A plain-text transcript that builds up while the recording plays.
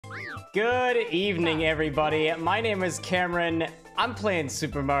Good evening, everybody. My name is Cameron. I'm playing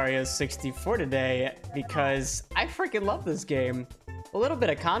Super Mario 64 today because I freaking love this game. A little bit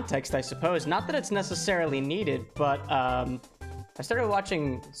of context, I suppose. Not that it's necessarily needed, but I started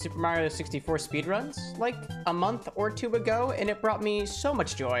watching Super Mario 64 speedruns like a month or two ago, and it brought me so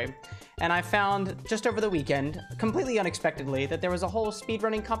much joy. And I found just over the weekend, completely unexpectedly, that there was a whole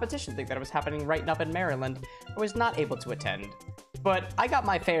speedrunning competition thing that was happening right up in Maryland. I was not able to attend. But I got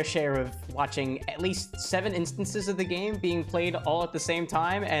my fair share of watching at least 7 instances of the game being played all at the same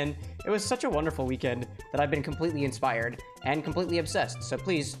time, and it was such a wonderful weekend that I've been completely inspired and completely obsessed. So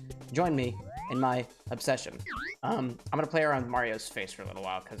please join me in my obsession. I'm gonna play around with Mario's face for a little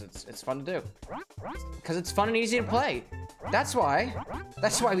while because it's fun to do. Because it's fun and easy to play. That's why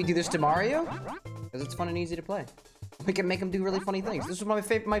we do this to Mario. Because it's fun and easy to play. We can make him do really funny things. This was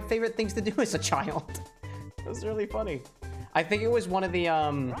my favorite things to do as a child. It was really funny. I think it was one of the,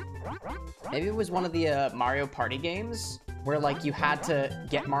 maybe it was one of the Mario Party games where, like, you had to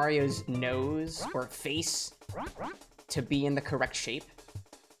get Mario's nose or face to be in the correct shape.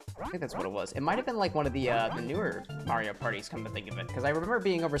 I think that's what it was. It might have been like one of the newer Mario parties, come to think of it, because I remember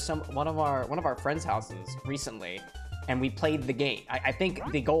being over one of our friends' houses recently, and we played the game. I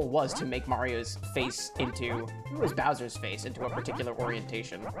think the goal was to make Mario's face into, it was Bowser's face, into a particular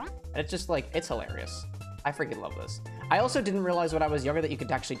orientation. And it's just like, it's hilarious. I freaking love this. I also didn't realize when I was younger that you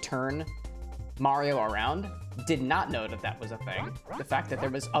could actually turn Mario around. Did not know that that was a thing. The fact that there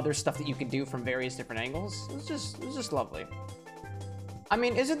was other stuff that you could do from various different angles, it was just lovely. I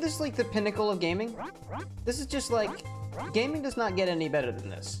mean, isn't this like the pinnacle of gaming? This is just like, gaming does not get any better than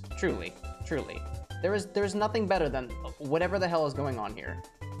this. Truly, truly. There is nothing better than whatever the hell is going on here.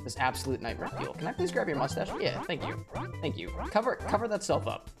 This absolute nightmare fuel. Can I please grab your mustache? Yeah, thank you. Thank you. Cover that self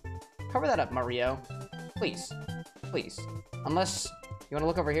up. Cover that up, Mario. Please. Please. Unless you want to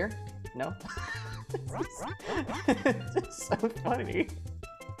look over here? No? It's just so funny.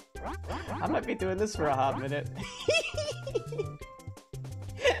 I might be doing this for a hot minute.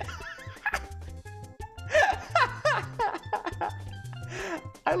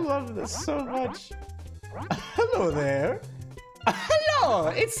 I love this so much. Hello there. Hello,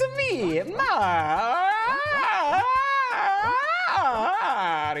 it's me, Mario.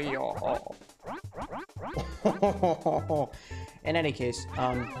 In any case,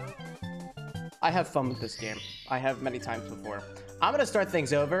 I have fun with this game. I have many times before. I'm gonna start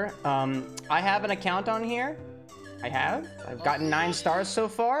things over. I have an account on here. I've gotten 9 stars so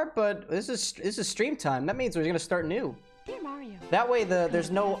far, but this is stream time. That means we're gonna start new. Dear Mario. That way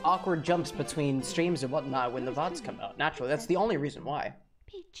there's no awkward jumps between streams and whatnot when the VODs come out. Naturally, that's the only reason why.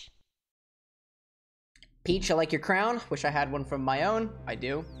 Peach. Peach, I like your crown. Wish I had one from my own. I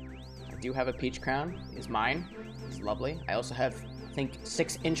do. I do have a peach crown. It's mine. It's lovely. I also have, I think,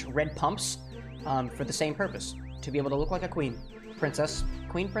 6-inch red pumps for the same purpose. To be able to look like a queen. Princess.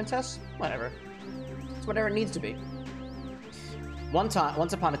 Queen princess? Whatever. It's whatever it needs to be. Once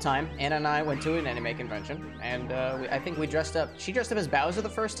upon a time, Anna and I went to an anime convention, and I think we dressed up. She dressed up as Bowser the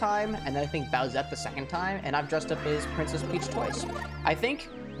first time, and then I think Bowsette the second time, and I've dressed up as Princess Peach twice. I think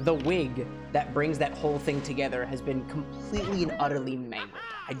the wig that brings that whole thing together has been completely and utterly mangled.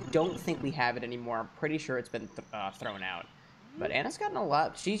 I don't think we have it anymore. I'm pretty sure it's been thrown out. But Anna's gotten a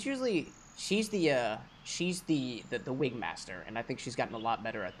lot. She's the wig master, and I think she's gotten a lot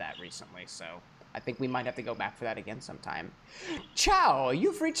better at that recently. So I think we might have to go back for that again sometime. Ciao!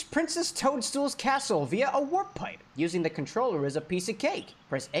 You've reached Princess Toadstool's castle via a warp pipe. Using the controller as a piece of cake.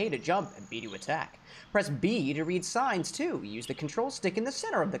 Press A to jump and B to attack. Press B to read signs too. Use the control stick in the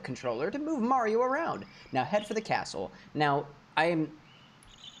center of the controller to move Mario around. Now head for the castle. Now, I'm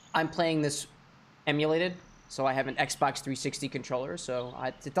playing this emulated, so I have an Xbox 360 controller, so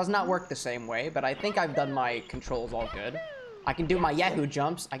it does not work the same way, but I think I've done my controls all good. I can do my Yahoo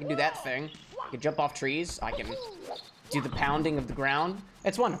jumps. I can do that thing. I can jump off trees. I can do the pounding of the ground.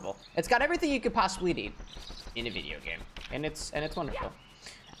 It's wonderful. It's got everything you could possibly need in a video game, and it's wonderful.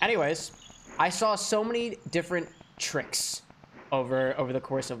 Anyways, I saw so many different tricks over the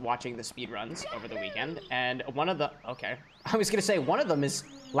course of watching the speedruns over the weekend, and one of the I was gonna say one of them is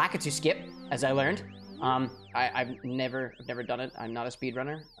Lakitu skip, as I learned. I've never done it. I'm not a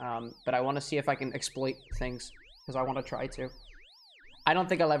speedrunner, but I want to see if I can exploit things because I want to try to. I don't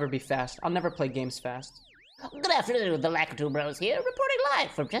think I'll ever be fast. I'll never play games fast. Good afternoon, the Lakitu Bros here, reporting live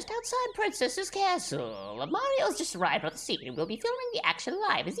from just outside Princess's castle. Mario's just arrived on the scene and we'll be filming the action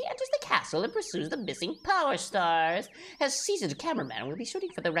live as he enters the castle and pursues the missing Power Stars. As seasoned cameraman, we'll be shooting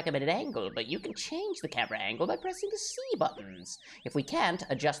for the recommended angle, but you can change the camera angle by pressing the C buttons. If we can't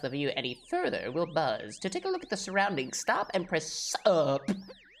adjust the view any further, we'll buzz. To take a look at the surroundings, stop and press up.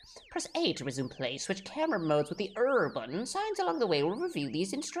 Press A to resume play. Switch camera modes with the button. Signs along the way will review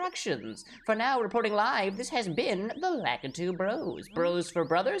these instructions. For now, reporting live, this has been the Lakitu Bros. Bros for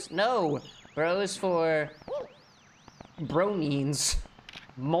brothers? No. Bros for... Bro means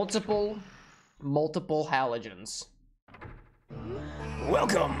multiple halogens.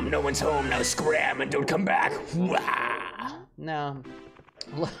 Welcome. No one's home. Now scram and don't come back. No.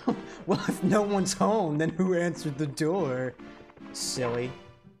 Well, if no one's home, then who answered the door? Silly.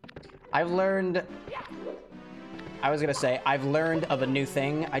 I've learned of a new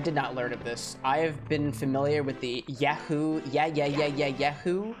thing. I did not learn of this. I've been familiar with the Yahoo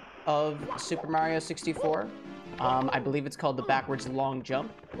of Super Mario 64. I believe it's called the backwards long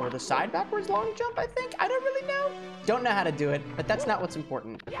jump, or the side backwards long jump, I think. I don't really know. Don't know how to do it, but that's not what's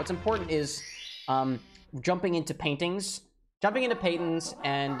important. What's important is jumping into paintings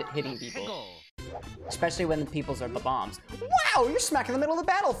and hitting people. Especially when the peoples are the bombs. Wow, you're smack in the middle of the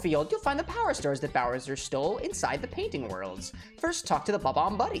battlefield. You'll find the power stars that Bowser stole inside the painting worlds. First, talk to the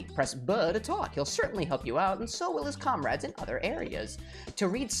Bob-omb buddy. Press B to talk. He'll certainly help you out, and so will his comrades in other areas. To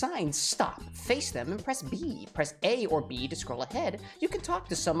read signs, stop, face them, and press B. Press A or B to scroll ahead. You can talk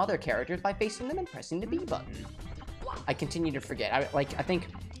to some other characters by facing them and pressing the B button. I continue to forget. I think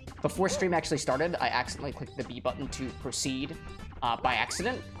before stream actually started, I accidentally clicked the B button to proceed. By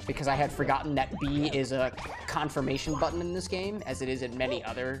accident, because I had forgotten that B is a confirmation button in this game, as it is in many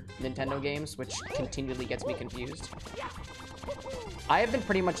other Nintendo games, which continually gets me confused. I have been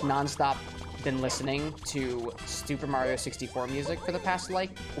pretty much non-stop listening to Super Mario 64 music for the past, like,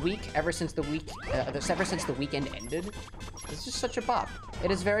 week, ever since the weekend ended. It's just such a bop.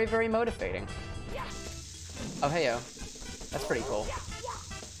 It is very, very motivating. Oh, heyo. That's pretty cool.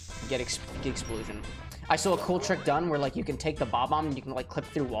 Get explosion. I saw a cool trick done where, like, you can take the bob-omb and you can, like, clip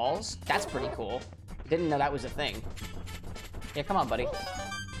through walls. That's pretty cool. Didn't know that was a thing. Yeah, come on, buddy.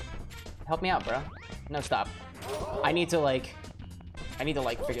 Help me out, bro. No, stop. I need to, like,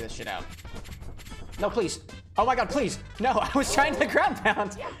 figure this shit out. No, please. Oh my god, please. No, I was trying to ground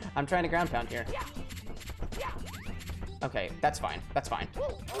pound. I'm trying to ground pound here. Okay, that's fine. That's fine.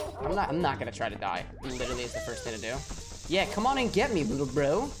 I'm not gonna try to die. Literally is the first thing to do. Yeah, come on and get me, little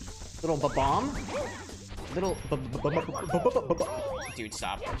bro. Little ba-bomb. Little dude,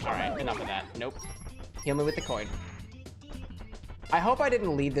 stop. Alright, enough of that. Nope. Heal me with the coin. I hope I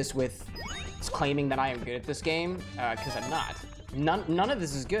didn't lead this with claiming that I am good at this game, because I'm not. None of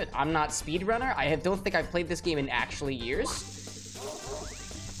this is good. I'm not speedrunner. I don't think I've played this game in actually years.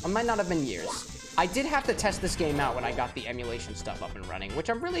 It might not have been years. I did have to test this game out when I got the emulation stuff up and running, which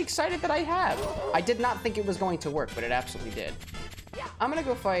I'm really excited that I have. I did not think it was going to work, but it absolutely did. I'm gonna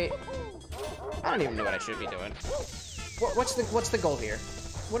go fight... I don't even know what I should be doing. What's the goal here?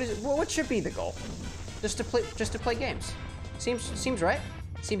 What should be the goal? Just to play games. Seems right.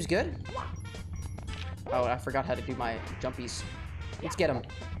 Seems good. Oh, I forgot how to do my jumpies. Let's get him.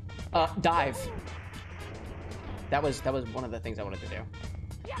 Dive. That was one of the things I wanted to do.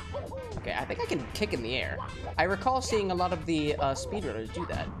 Okay, I think I can kick in the air. I recall seeing a lot of the speedrunners do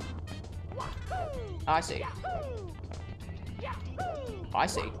that. Oh, I see. I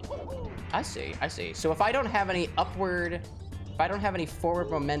see. So if I don't have any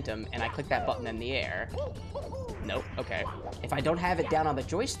forward momentum and I click that button in the air, nope, okay. If I don't have it down on the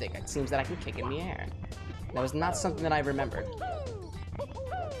joystick, it seems that I can kick in the air. That was not something that I remembered. I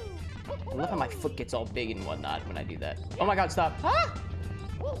love how my foot gets all big and whatnot when I do that. Oh my god, stop. Ah!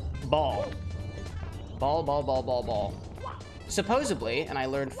 Ball. Ball. Supposedly, and I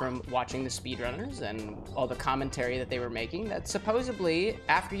learned from watching the speedrunners and all the commentary that they were making, that supposedly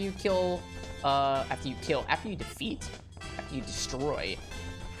after you destroy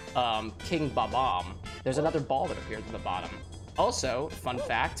King Bob-omb, there's another ball that appears at the bottom. Also, fun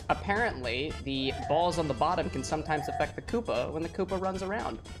fact, apparently the balls on the bottom can sometimes affect the Koopa when the Koopa runs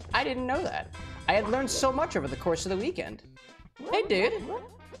around. I didn't know that. I had learned so much over the course of the weekend. Hey, dude.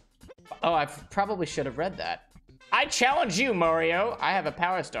 Oh, I probably should have read that. I challenge you, Mario. I have a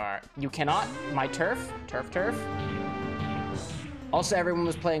power star. You cannot. My turf. Also, everyone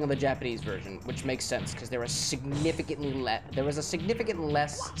was playing on the Japanese version, which makes sense because there was a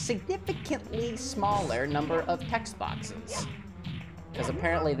significantly smaller number of text boxes. Because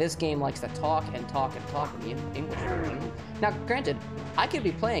apparently this game likes to talk and talk and talk in the English version. Now, granted, I could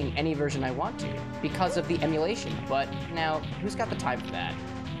be playing any version I want to because of the emulation, but now, who's got the time for that?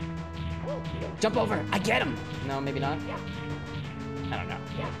 Jump over! I get him! No, maybe not. I don't know.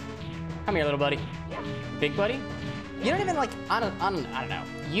 Come here, little buddy. Big buddy? You don't even like, I don't know.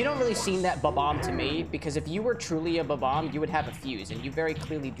 You don't really seem that Bob-omb to me, because if you were truly a Bob-omb, you would have a fuse, and you very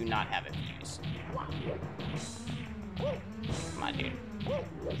clearly do not have a fuse. Come on, dude.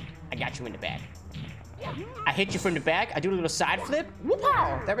 I got you in the back. I hit you from the back. I do a little side flip.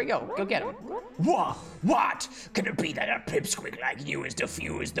 Whoop-pow! There we go. Go get him. What? Could it be that a pipsqueak like you is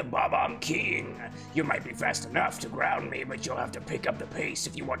defused the Bob-omb King? You might be fast enough to ground me, but you'll have to pick up the pace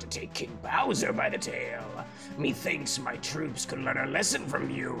if you want to take King Bowser by the tail. Methinks my troops could learn a lesson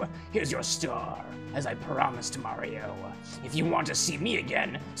from you. Here's your star, as I promised Mario. If you want to see me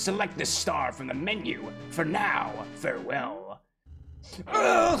again, select this star from the menu. For now, farewell.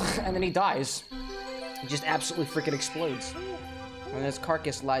 Ugh! And then he dies. He just absolutely freaking explodes. And his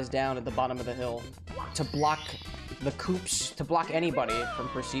carcass lies down at the bottom of the hill to block the Koops, to block anybody from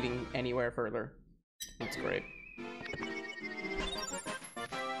proceeding anywhere further. It's great.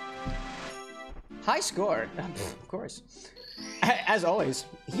 High score, of course. As always,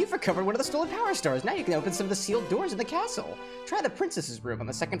 you've recovered one of the stolen power stars. Now you can open some of the sealed doors in the castle. Try the princess's room on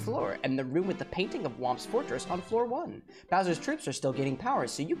the 2nd floor, and the room with the painting of Whomp's fortress on floor 1. Bowser's troops are still gaining power,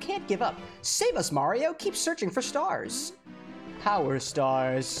 so you can't give up. Save us, Mario! Keep searching for stars. Power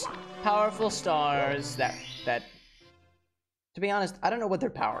stars. Powerful stars that... To be honest, I don't know what they're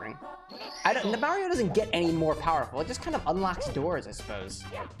powering. The Mario doesn't get any more powerful. It just kind of unlocks doors, I suppose.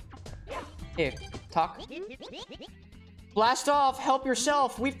 Here, talk. Blast off! Help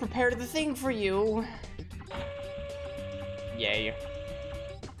yourself! We've prepared the thing for you! Yay.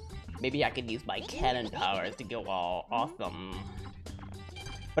 Maybe I could use my cannon powers to go all awesome.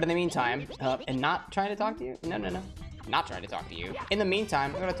 But in the meantime, and not trying to talk to you? No. Not trying to talk to you. In the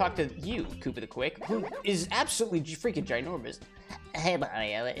meantime, I'm gonna talk to you, Koopa the Quick, who is absolutely freaking ginormous. Hey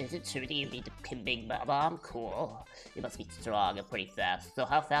Mario, is it true that you beat the Big Bob-omb? Cool. You must be strong and pretty fast. So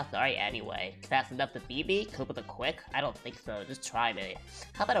how fast are you anyway? Fast enough to beat me, Koopa the Quick? I don't think so. Just try me.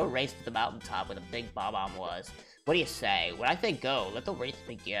 How about a race to the mountaintop where the Big Bob-omb was? What do you say? When I say go, let the race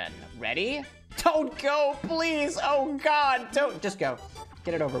begin. Ready? Don't go, please! Oh God, don't! Just go.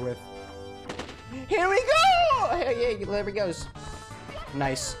 Get it over with. Here we go! Hey, there he goes.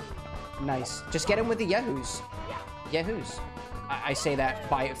 Nice. Nice. Just get him with the yahoos. Yahoos. I say that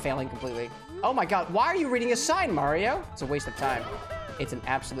by failing completely. Oh my God, why are you reading a sign, Mario? It's a waste of time. It's an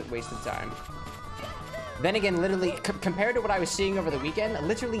absolute waste of time. Then again, literally, compared to what I was seeing over the weekend,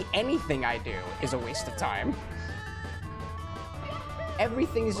 literally anything I do is a waste of time.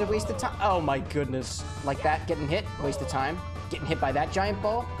 Everything is a waste of time. Oh my goodness. Like that, getting hit, waste of time. Getting hit by that giant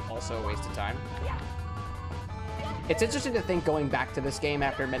ball, also a waste of time. It's interesting to think, going back to this game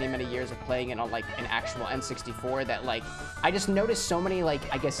after many, many years of playing it on like an actual N64, that like, I just noticed so many like,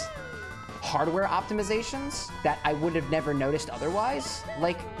 I guess, hardware optimizations that I would have never noticed otherwise.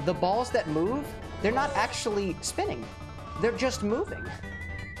 Like, the balls that move, they're not actually spinning. They're just moving.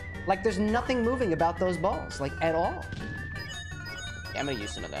 Like, there's nothing moving about those balls, like, at all. Yeah, I'm gonna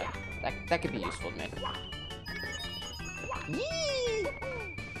use some of that. That could be useful to me. Yee!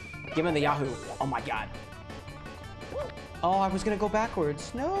 Give him the Yahoo. Oh my God. Oh, I was gonna go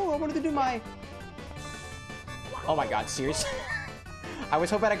backwards. No, I wanted to do my... Oh my God, seriously? I was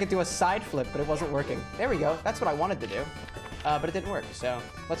hoping I could do a side flip, but it wasn't working. There we go. That's what I wanted to do. But it didn't work, so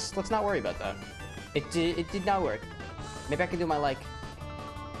let's not worry about that. It did not work. Maybe I can do my, like...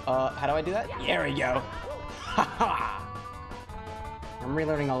 how do I do that? There we go. Haha! I'm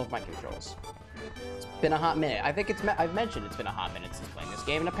relearning all of my controls. It's been a hot minute. I think I've mentioned it's been a hot minute since playing this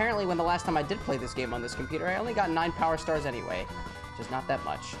game, and apparently when the last time I did play this game on this computer, I only got 9 power stars anyway, which is not that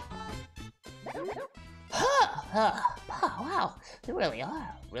much. Wow, you really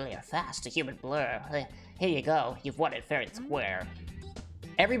are fast, a human blur. Here you go, you've won it fair and square.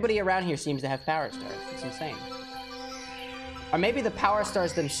 Everybody around here seems to have power stars. It's insane. Or maybe the power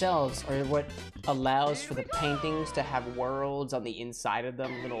stars themselves are what allows for the paintings to have worlds on the inside of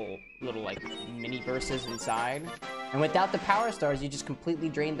them, little like mini-verses inside. And without the power stars, you just completely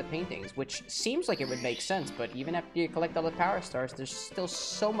drain the paintings, which seems like it would make sense, but even after you collect all the power stars, there's still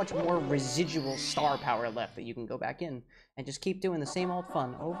so much more residual star power left that you can go back in and just keep doing the same old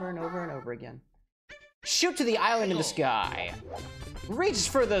fun over and over and over again. Shoot to the island in the sky! Reach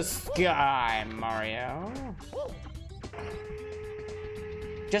for the sky, Mario!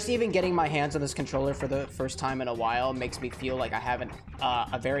 Just even getting my hands on this controller for the first time in a while makes me feel like I have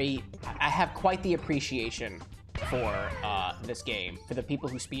I have quite the appreciation for this game, for the people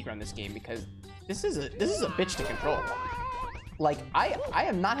who speedrun this game, because this is a bitch to control. Like, I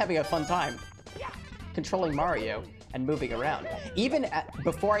am not having a fun time controlling Mario and moving around. Even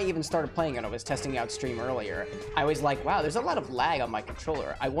before I even started playing it, I was testing out stream earlier, I was like, wow, there's a lot of lag on my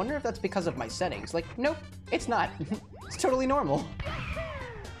controller. I wonder if that's because of my settings. Like, nope, it's not. It's totally normal.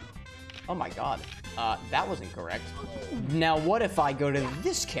 Oh my God, that wasn't correct. Now what if I go to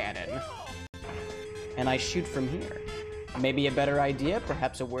this cannon and I shoot from here? Maybe a better idea,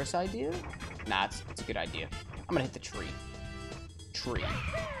 perhaps a worse idea? Nah, it's a good idea. I'm gonna hit the tree. Tree.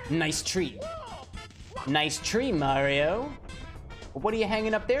 Nice tree. Nice tree, Mario. Well, what are you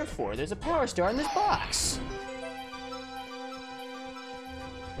hanging up there for? There's a power star in this box.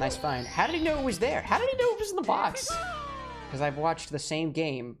 Nice find. How did he know it was there? How did he know it was in the box? Because I've watched the same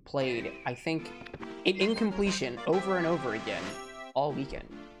game played, I think, in completion over and over again all weekend.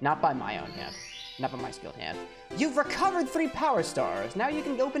 Not by my own hand. Not by my skilled hand. You've recovered 3 power stars. Now you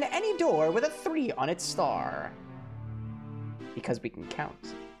can open any door with a 3 on its star. Because we can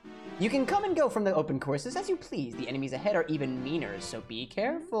count. You can come and go from the open courses as you please. The enemies ahead are even meaner, so be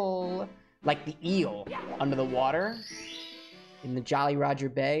careful. Like the eel under the water in the Jolly Roger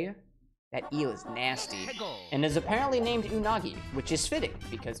Bay. That eel is nasty and is apparently named Unagi, which is fitting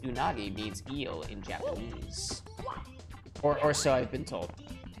because Unagi means eel in Japanese. Or so I've been told.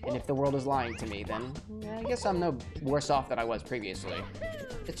 And if the world is lying to me, then I guess I'm no worse off than I was previously.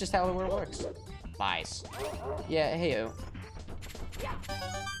 It's just how the world works. Lies. Yeah, heyo.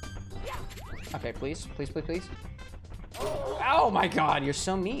 Okay, please, please, please, please. Oh my god, you're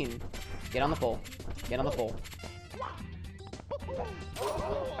so mean. Get on the pole. Get on the pole.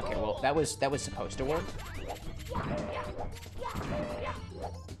 Okay, well, that was supposed to work.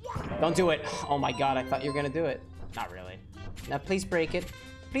 Don't do it. Oh my god, I thought you were gonna do it. Not really. Now, please break it.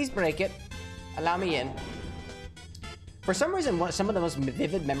 Please break it. Allow me in. For some reason, some of the most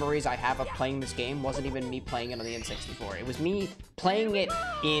vivid memories I have of playing this game wasn't even me playing it on the N64. It was me playing it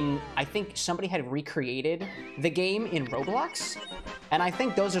in, I think somebody had recreated the game in Roblox. And I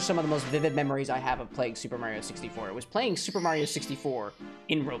think those are some of the most vivid memories I have of playing Super Mario 64. It was playing Super Mario 64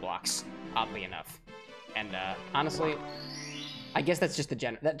 in Roblox, oddly enough. And honestly, I guess that's just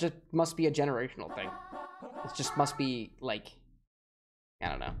that just must be a generational thing. It just must be like, I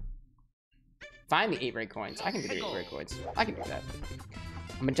don't know. Find the 8 ray coins. I can do the 8 ray coins. I can do that.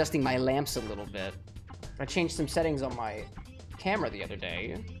 I'm adjusting my lamps a little bit. I changed some settings on my camera the other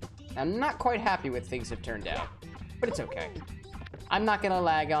day. I'm not quite happy with things have turned out, but it's okay. I'm not gonna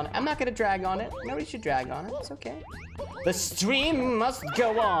lag on it. I'm not gonna drag on it. Nobody should drag on it. It's okay. The stream must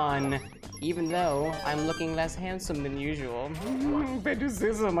go on, even though I'm looking less handsome than usual. I do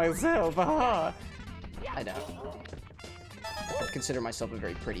say so myself. I don't. I consider myself a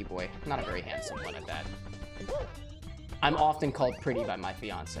very pretty boy, not a very handsome one at that. I'm often called pretty by my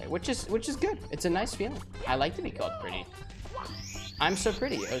fiance, which is good. It's a nice feeling. I like to be called pretty. I'm so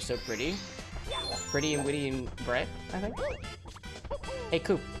pretty, oh so pretty. Pretty and witty and bright, I think. Hey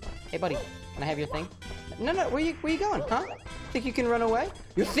Coop, hey buddy, can I have your thing? No, where you going, huh? Think you can run away?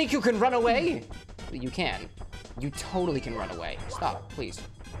 You think you can run away? You can. You totally can run away. Stop, please.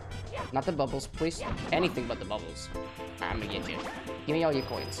 Not the bubbles, please. Anything but the bubbles. I'm gonna get you. Give me all your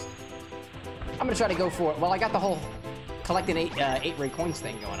coins. I'm gonna try to go for it. Well, I got the whole collecting 8 ray coins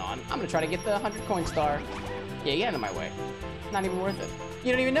thing going on. I'm gonna try to get the 100 coin star. Yeah, get out of my way. Not even worth it.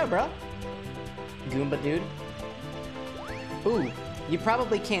 You don't even know, bro. Goomba dude. Ooh, you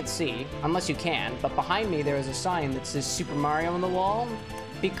probably can't see, unless you can, but behind me there is a sign that says Super Mario on the wall.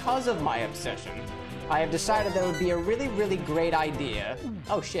 Because of my obsession, I have decided that it would be a really, really great idea.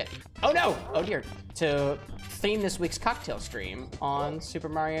 Oh shit. Oh no! Oh dear. To theme this week's cocktail stream on Super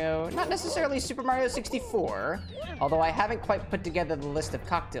Mario, not necessarily Super Mario 64, although I haven't quite put together the list of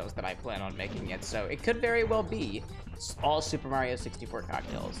cocktails that I plan on making yet, so it could very well be all Super Mario 64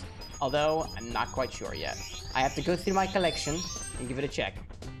 cocktails. Although, I'm not quite sure yet. I have to go through my collection and give it a check.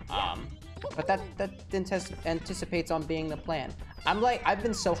 But that anticipates on being the plan. I've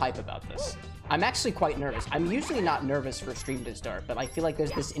been so hype about this. I'm actually quite nervous. I'm usually not nervous for stream to start, but I feel like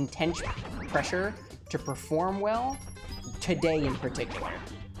there's this intense pressure to perform well today in particular.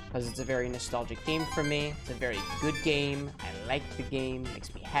 Because it's a very nostalgic game for me. It's a very good game. I like the game. It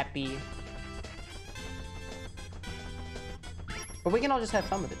makes me happy. But we can all just have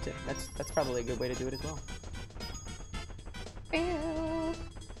fun with it too. That's probably a good way to do it as well.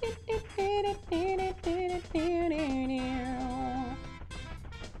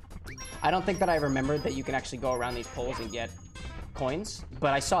 I don't think that I remembered that you can actually go around these poles and get coins,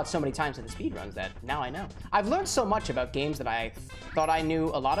 but I saw it so many times in the speedruns that now I know. I've learned so much about games that I thought I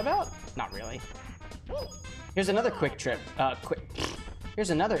knew a lot about. Not really. Here's another Here's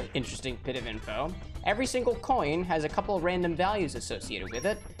another interesting bit of info. Every single coin has a couple of random values associated with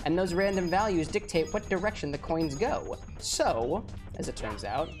it, and those random values dictate what direction the coins go. So, as it turns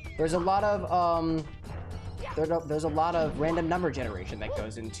out, there's a lot of there's a lot of random number generation that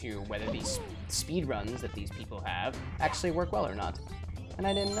goes into whether these speed runs that these people have actually work well or not. And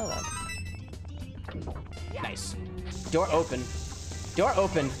I didn't know that. Nice. Door open. Door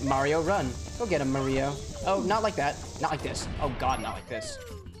open, Mario run. Go get him, Mario. Oh, not like that. Not like this. Oh god, not like this.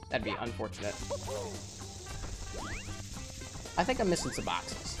 That'd be unfortunate. I think I'm missing some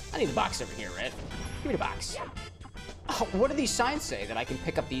boxes. I need a box over here, right? Give me the box. Oh, what do these signs say? That I can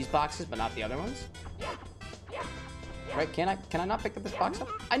pick up these boxes, but not the other ones? Right, can I not pick up this box up?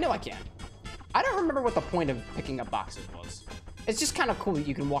 I know I can. I don't remember what the point of picking up boxes was. It's just kind of cool that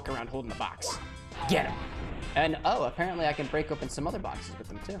you can walk around holding the box. Get him. And oh, apparently I can break open some other boxes with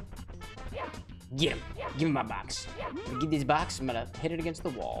them too. Get him. Give me my box. Give this box, I'm gonna hit it against the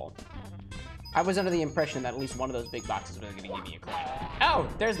wall. I was under the impression that at least one of those big boxes was gonna give me a coin. Oh,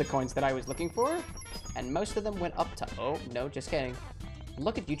 there's the coins that I was looking for. And most of them went up to, oh, no, just kidding.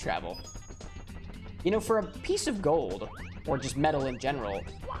 Look at you travel. You know, for a piece of gold, or just metal in general,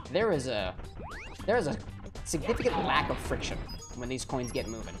 there is a significant lack of friction when these coins get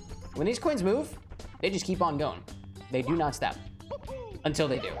moving. When these coins move, they just keep on going. They do not stop. Until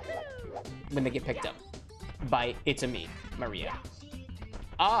they do. When they get picked up. By It's-a-me, Maria.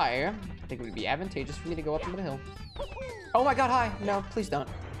 I think it would be advantageous for me to go up into the hill. Oh my god, hi! No, please don't.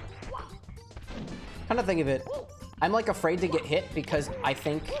 Come to think of it, I'm like afraid to get hit because I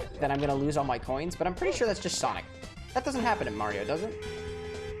think that I'm gonna lose all my coins, but I'm pretty sure that's just Sonic. That doesn't happen in Mario, does it?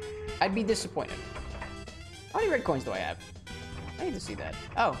 I'd be disappointed. How many red coins do I have? I need to see that.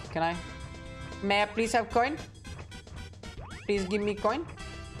 Oh, can I? May I please have coin? Please give me coin.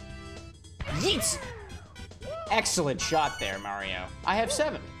 Yeet! Excellent shot there, Mario. I have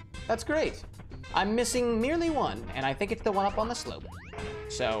 7. That's great. I'm missing merely 1, and I think it's the one up on the slope.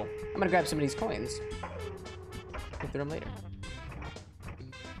 So, I'm gonna grab some of these coins. Go through them later.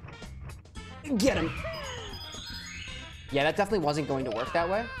 Get him! Yeah, that definitely wasn't going to work that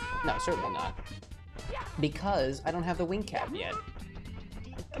way. No, certainly not. Because I don't have the wing cap yet.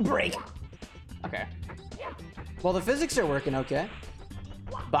 Break! Okay. Well, the physics are working okay.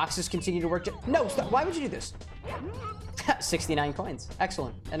 Boxes continue to work. No, stop. Why would you do this? 69 coins.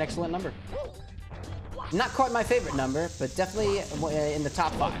 Excellent. An excellent number. Not quite my favorite number, but definitely in the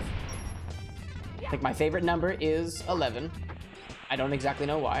top 5. I think my favorite number is 11. I don't exactly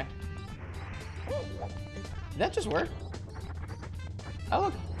know why. Did that just work? Oh,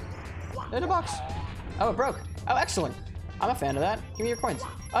 look. There's a box. Oh, it broke. Oh, excellent. I'm a fan of that. Give me your coins.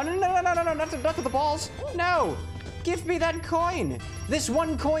 Oh, no, not to the balls. No. Give me that coin. This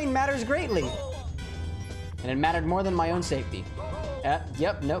one coin matters greatly. And it mattered more than my own safety.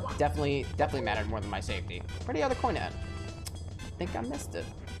 Yep, nope, definitely mattered more than my safety. Where the other coin at? I think I missed it.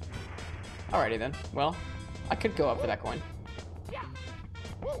 Alrighty then. Well, I could go up for that coin.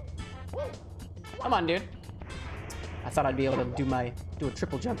 Come on, dude. I thought I'd be able to do a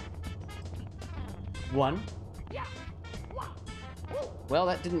triple jump. 1. Well,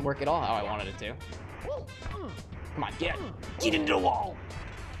 that didn't work at all how I wanted it to. Come on, get into the wall.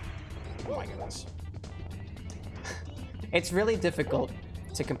 Oh my goodness. It's really difficult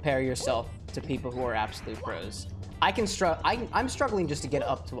to compare yourself to people who are absolute pros. I'm struggling just to get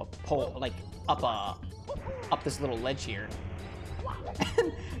up to a pole, like up this little ledge here.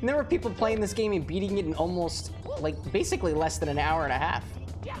 And there were people playing this game and beating it in almost, like, basically less than an hour and a half.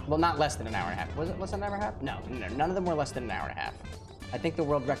 Well, not less than an hour and a half. Was it less than an hour and a half? No, none of them were less than an hour and a half. I think the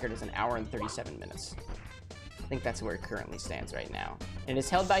world record is an hour and 37 minutes. I think that's where it currently stands right now. And it's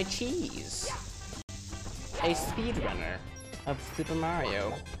held by Cheese, a speedrunner of Super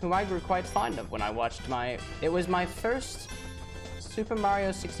Mario, who I grew quite fond of when I watched it was my first Super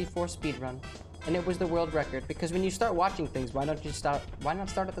Mario 64 speedrun, and it was the world record, because when you start watching things, why not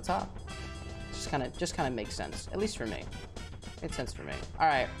start at the top? Just kind of makes sense, at least for me. Made sense for me. All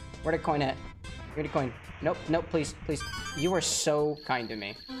right, where'd the coin at? Where'd the coin? Nope, please. You are so kind to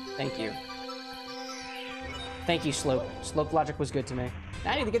me. Thank you. Thank you, Slope. Slope logic was good to me.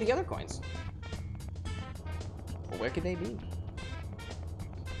 Now I need to get the other coins. Well, where could they be?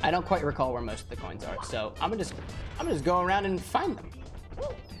 I don't quite recall where most of the coins are, so I'm gonna just go around and find them.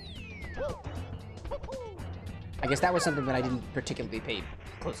 I guess that was something that I didn't particularly pay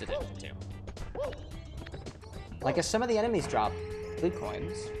close attention to. Like, as some of the enemies drop blue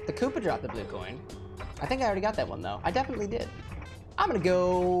coins. The Koopa dropped the blue coin. I think I already got that one, though. I definitely did. I'm gonna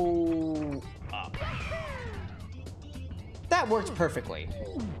go up. That works perfectly.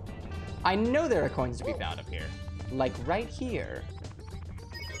 I know there are coins to be found up here. Like right here.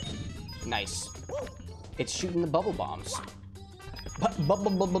 Nice. It's shooting the bubble bombs.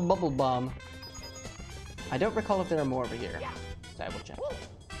 Bubble bomb. I don't recall if there are more over here. So I will check.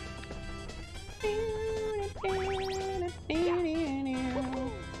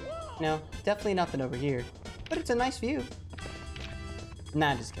 No, definitely nothing over here. But it's a nice view.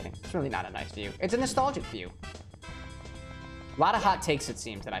 Nah, just kidding. It's really not a nice view. It's a nostalgic view. A lot of hot takes, it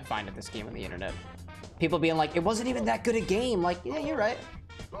seems, that I find at this game on the internet. People being like, it wasn't even that good a game. Like, yeah, you're right.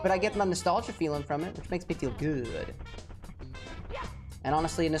 But I get my nostalgia feeling from it, which makes me feel good. And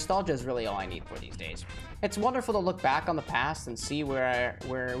honestly, nostalgia is really all I need for these days. It's wonderful to look back on the past and see where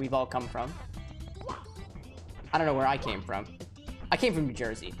we've all come from. I don't know where I came from. I came from New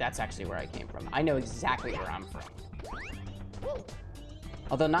Jersey. That's actually where I came from. I know exactly where I'm from.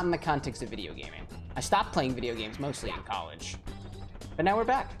 Although not in the context of video gaming. I stopped playing video games mostly in college. But now we're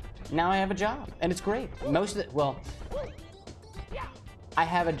back. Now I have a job, and it's great. Most of it, well, I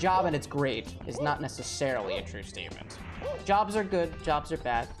have a job and it's great is not necessarily a true statement. Jobs are good, jobs are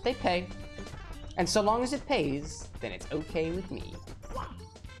bad. They pay. And so long as it pays, then it's okay with me.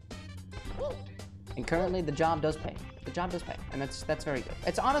 And currently the job does pay. The job does pay, and that's very good.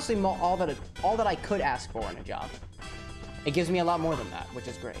 It's honestly all that I could ask for in a job. It gives me a lot more than that, which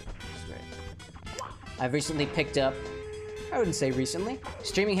is great. It's great. I've recently picked up, I wouldn't say recently,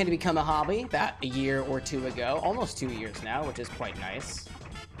 streaming had to become a hobby about a year or two ago, almost 2 years now, which is quite nice.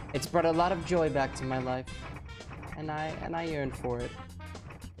 It's brought a lot of joy back to my life, and I yearn for it.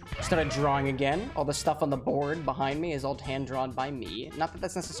 Started drawing again. All the stuff on the board behind me is all hand-drawn by me. Not that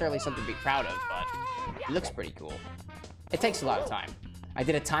that's necessarily something to be proud of, but it looks pretty cool. It takes a lot of time. I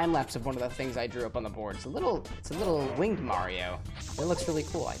did a time-lapse of one of the things I drew up on the board. It's a little winged Mario. It looks really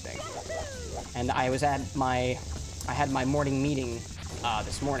cool, I think. And I had my morning meeting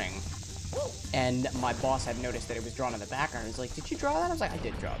this morning, and my boss had noticed that it was drawn in the background. He's like, "Did you draw that?" I was like, "I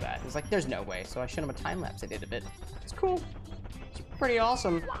did draw that." He's like, "There's no way." So I showed him a time-lapse I did of it. It's cool. It's pretty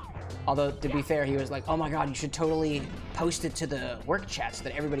awesome. Although, to be fair, he was like, "Oh my god, you should totally post it to the work chat so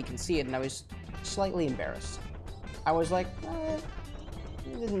that everybody can see it." And I was slightly embarrassed. I was like, I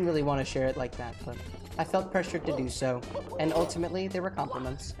didn't really want to share it like that, but I felt pressured to do so. And ultimately, they were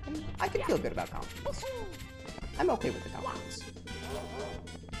compliments. And I can feel good about compliments. I'm okay with the compliments.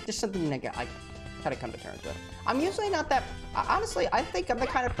 Just something I try to come to terms with. I'm usually not that... Honestly, I think I'm the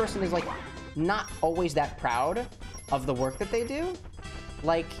kind of person who's, like, not always that proud of the work that they do.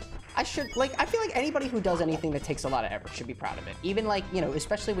 Like, I feel like anybody who does anything that takes a lot of effort should be proud of it. Even, like, you know,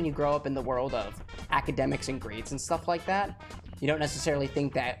 especially when you grow up in the world of academics and grades and stuff like that. You don't necessarily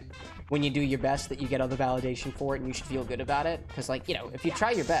think that when you do your best that you get all the validation for it and you should feel good about it. Because, like, you know, if you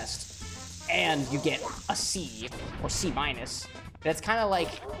try your best and you get a C or C-, that's kind of, like,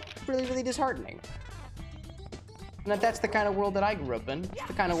 really, really disheartening. And that's the kind of world that I grew up in. It's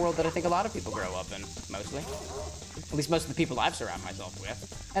the kind of world that I think a lot of people grow up in, mostly. At least most of the people I've surrounded myself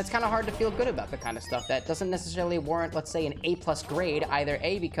with. And it's kind of hard to feel good about the kind of stuff that doesn't necessarily warrant, let's say, an A+ grade, either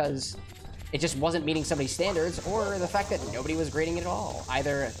A, because it just wasn't meeting somebody's standards, or the fact that nobody was grading it at all.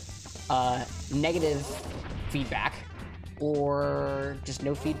 Either negative feedback, or just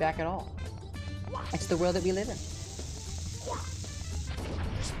no feedback at all. It's the world that we live in.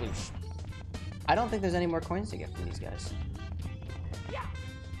 Sploosh. I don't think there's any more coins to get from these guys.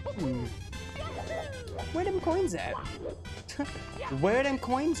 Where them coins at? Where them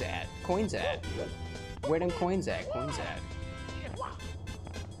coins at? Coins at? Where them coins at? Coins at?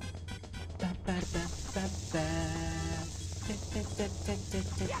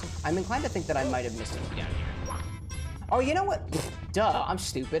 I'm inclined to think that I might have missed them down here. Oh, you know what? Duh, I'm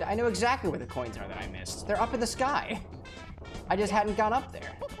stupid. I know exactly where the coins are that I missed. They're up in the sky. I just hadn't gone up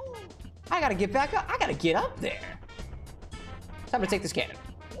there. I gotta get back up. I gotta get up there. Time to take this cannon.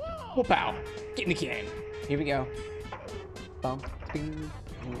 Whoop-ow. Get in the cannon. Here we go. Bump.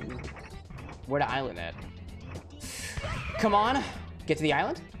 Where the island at? Come on. Get to the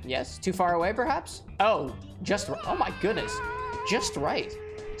island? Yes. Too far away, perhaps? Oh, oh my goodness. Just right.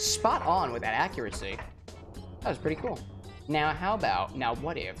 Spot on with that accuracy. That was pretty cool. Now,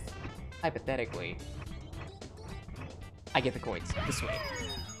 what if, hypothetically, I get the coins this way?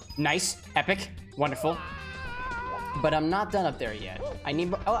 Nice, epic, wonderful. But I'm not done up there yet. I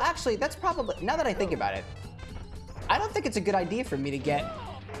need more. Oh, actually, that's probably, now that I think about it, I don't think it's a good idea for me to get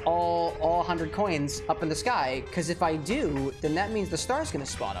all 100 coins up in the sky, because if I do, then that means the star's gonna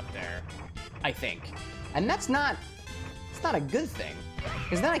spawn up there, I think. And it's not a good thing,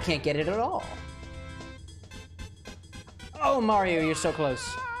 because then I can't get it at all. Oh, Mario, you're so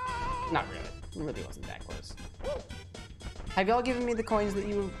close. Not really. It really wasn't that close. Have y'all given me the coins that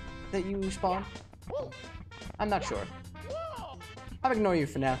you spawned? I'm not sure. I'll ignore you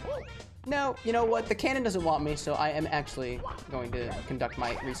for now. No, you know what? The cannon doesn't want me, so I am actually going to conduct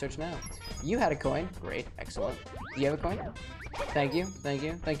my research now. You had a coin. Great. Excellent. Do you have a coin? Thank you. Thank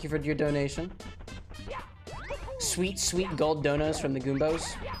you. Thank you for your donation. Sweet, sweet gold donos from the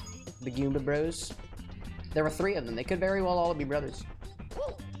Goombos. The Goomba Bros. There were 3 of them. They could very well all be brothers.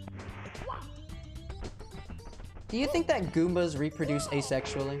 Do you think that Goombas reproduce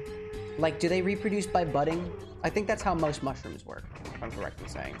asexually? Like, do they reproduce by budding? I think that's how most mushrooms work, if I'm correct in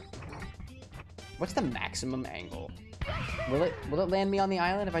saying. What's the maximum angle? Will it land me on the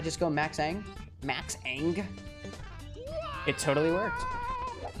island if I just go max ang? Max ang? It totally worked.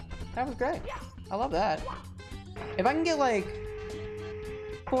 That was great. I love that. If I can get like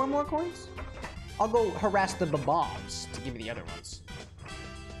 4 more coins, I'll go harass the bombs to give me the other ones.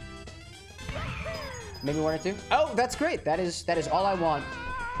 Maybe 1 or 2. Oh, that's great. That is all I want.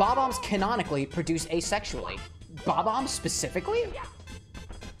 Bob-ombs canonically produce asexually. Bob-ombs specifically?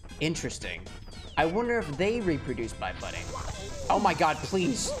 Interesting. I wonder if they reproduce by budding. Oh my god,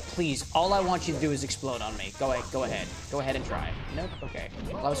 please, please. All I want you to do is explode on me. Go ahead. Go ahead and try. Nope, okay.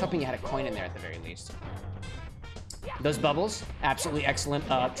 Well, I was hoping you had a coin in there at the very least. Those bubbles, absolutely excellent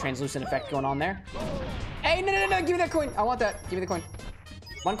translucent effect going on there. Hey, no, give me that coin. I want that. Give me the coin.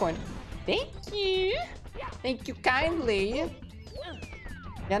 1 coin. Thank you. Thank you kindly.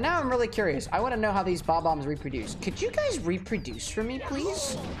 Yeah, now I'm really curious. I want to know how these bob-ombs reproduce. Could you guys reproduce for me,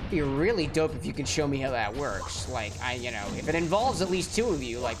 please? It'd be really dope if you could show me how that works. Like, if it involves at least 2 of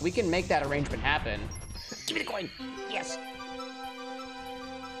you, like, we can make that arrangement happen. Give me the coin. Yes.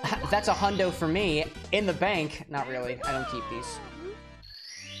 That's a hundo for me. In the bank. Not really. I don't keep these.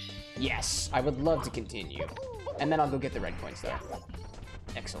 Yes, I would love to continue. And then I'll go get the red coins, though.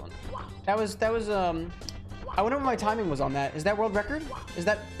 Excellent. That was, I wonder what my timing was on that. Is that world record? Is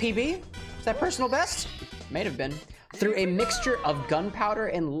that PB? Is that personal best? May have been. Through a mixture of gunpowder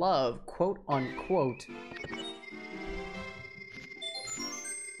and love, quote unquote.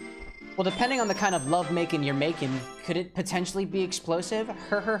 Well, depending on the kind of love making you're making, could it potentially be explosive?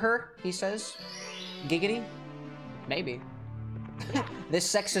 Her, he says. Giggity? Maybe. This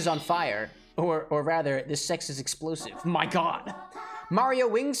sex is on fire. Or rather, this sex is explosive. My god. Mario,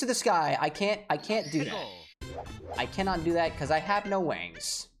 wings to the sky. I can't do that. I cannot do that because I have no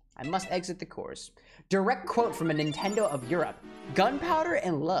wings. I must exit the course. Direct quote from a Nintendo of Europe. Gunpowder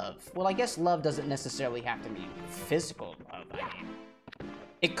and love. Well, I guess love doesn't necessarily have to mean physical love, I mean.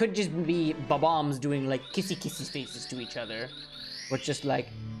 It could just be bob-ombs doing like kissy faces to each other. Or just like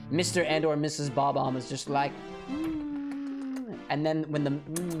Mr. and or Mrs. Bob-omb is just like, and then when the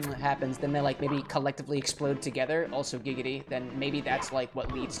happens, then they like maybe collectively explode together, also giggity. Then maybe that's like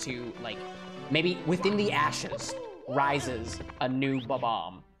what leads to like, maybe within the ashes rises a new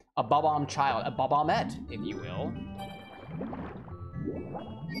bob-omb. A bob-omb child, a bob-ombette, if you will.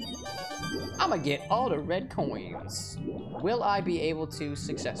 I'ma get all the red coins. Will I be able to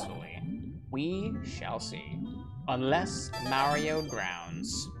successfully? We shall see. Unless Mario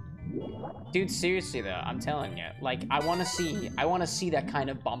drowns. Dude, seriously though, I'm telling you, like, I wanna see that kind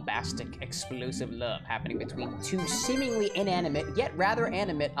of bombastic, explosive love happening between 2 seemingly inanimate, yet rather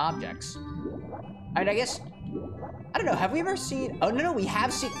animate objects. I mean, I guess, I don't know, have we ever seen, oh no, we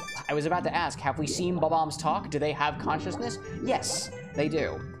have seen, I was about to ask, have we seen bob-ombs talk? Do they have consciousness? Yes, they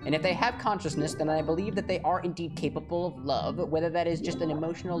do. And if they have consciousness, then I believe that they are indeed capable of love, whether that is just an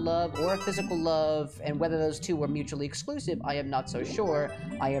emotional love or a physical love, and whether those 2 are mutually exclusive, I am not so sure.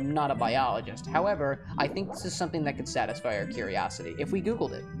 I am not a biologist. However, I think this is something that could satisfy our curiosity if we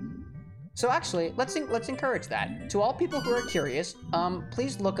Googled it. So actually, let's encourage that. To all people who are curious,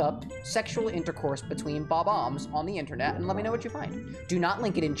 please look up sexual intercourse between bob-ombs on the internet and let me know what you find. Do not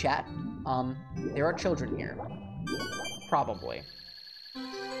link it in chat. There are children here. Probably.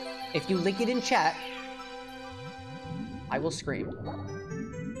 If you link it in chat, I will scream.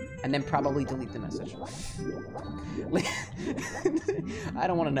 And then probably delete the message. I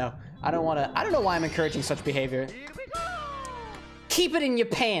don't want to know. I don't know why I'm encouraging such behavior. Keep it in your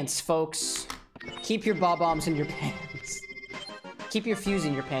pants, folks. Keep your bob-ombs in your pants. Keep your fuse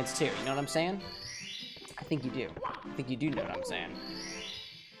in your pants, too. You know what I'm saying? I think you do. I think you do know what I'm saying.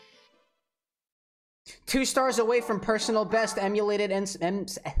 2 stars away from personal best emulated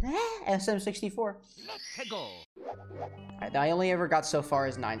SM64. I only ever got so far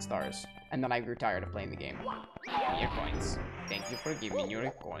as 9 stars. And then I grew tired of playing the game. Your coins. Thank you for giving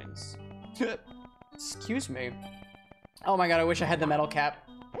your coins. Excuse me. Oh my god, I wish I had the metal cap.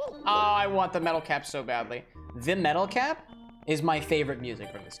 Oh, I want the metal cap so badly. The metal cap is my favorite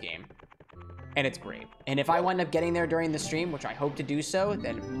music from this game. And it's great. And if I wind up getting there during the stream, which I hope to do so,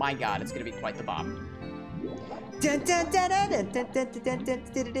 then my god, it's gonna be quite the bomb. It's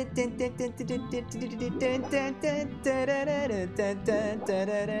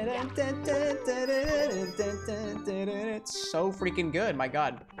so freaking good, my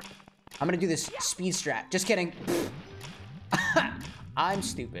god. I'm gonna do this speed strat. Just kidding. I'm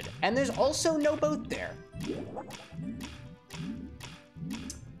stupid. And there's also no boat there.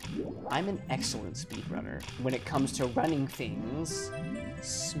 I'm an excellent speedrunner when it comes to running things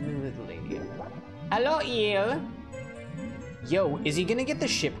smoothly. Hello, eel. Yo, is he gonna get the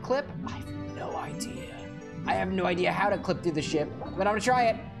ship clip? I have no idea. I have no idea how to clip through the ship, but I'm gonna try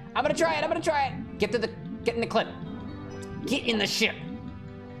it. I'm gonna try it. Get in the clip. Get in the ship.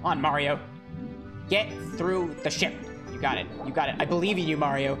 Come on, Mario. Get through the ship. You got it. I believe in you,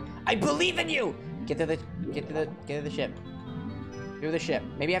 Mario. I believe in you. Get to the ship. Through the ship.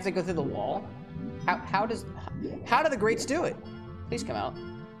 Maybe I have to go through the wall. How do the greats do it? Please come out.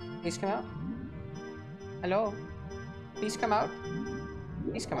 Please come out. Hello. Please come out.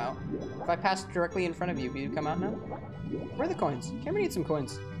 Please come out. If I pass directly in front of you, will you come out now? Where are the coins? Cameron needs some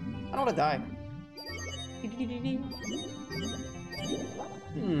coins. I don't want to die.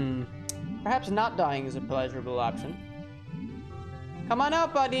 Perhaps not dying is a pleasurable option. Come on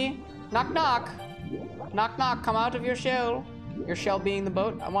out, buddy. Knock, knock. Knock, knock. Come out of your shell. Your shell being the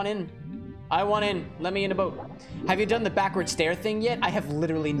boat. I want in. I want in. Let me in a boat. Have you done the backward stair thing yet? I have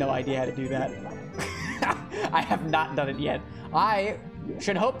literally no idea how to do that. I have not done it yet. I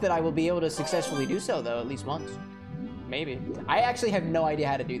should hope that I will be able to successfully do so, though, at least once. Maybe. I actually have no idea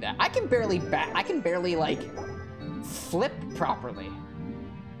how to do that. I can barely like, flip properly.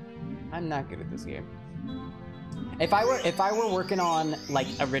 I'm not good at this game. If I were working on, like,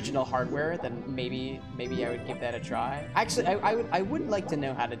 original hardware, then maybe I would give that a try. Actually, I would like to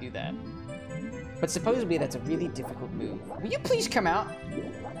know how to do that. But supposedly that's a really difficult move. Will you please come out?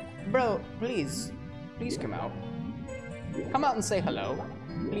 Bro, please. Please come out. Come out and say hello.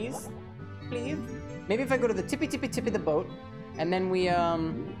 Please. Please. Maybe if I go to the tippy of the boat, and then we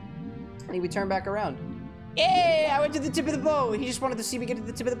turn back around. Yay! I went to the tip of the boat. He just wanted to see me get to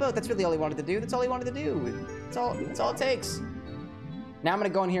the tip of the boat. That's really all he wanted to do. That's all he wanted to do. That's all it takes. Now I'm gonna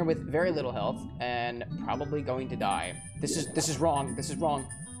go in here with very little health and probably going to die. This is wrong. This is wrong.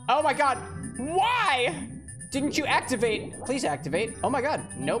 Oh my god! Why? Didn't you activate? Please activate. Oh my god.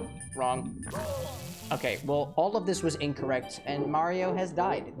 Nope. Wrong. Okay, well, all of this was incorrect, and Mario has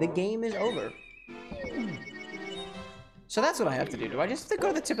died. The game is over. So that's what I have to do. Do I just have to go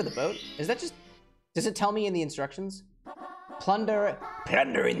to the tip of the boat? Is that just... Does it tell me in the instructions? Plunder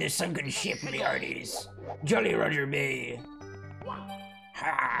in the sunken ship, me hearties. Jolly Roger Bay.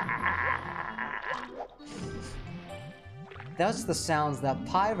 That's the sounds that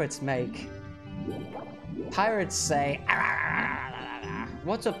pirates make. Pirates say,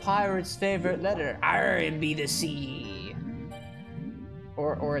 what's a pirate's favorite letter? R and be the sea.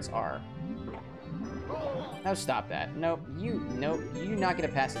 Or it's R. No, stop that. Nope, you're not gonna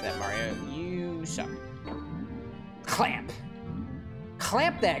pass it that, Mario. You suck. Clamp.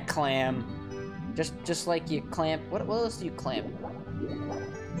 Clamp that clam. Just like you clamp, what else do you clamp?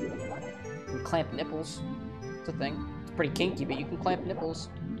 You can clamp nipples. It's a thing. It's pretty kinky, but you can clamp nipples.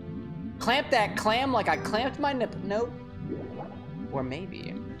 Clamp that clam like I clamped my nipple. Nope. Or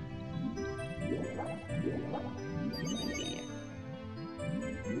maybe.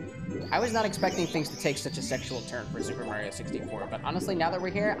 I was not expecting things to take such a sexual turn for Super Mario 64, but honestly, now that we're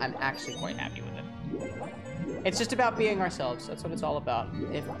here, I'm actually quite happy with it. It's just about being ourselves. That's what it's all about.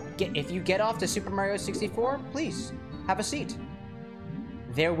 If you get off to Super Mario 64, please, have a seat.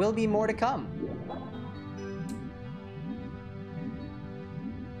 There will be more to come.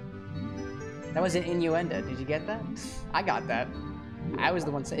 That was an innuendo. Did you get that? I got that. I was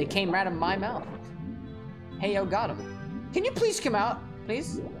the one saying it came right out of my mouth. Hey, yo, got him. Can you please come out?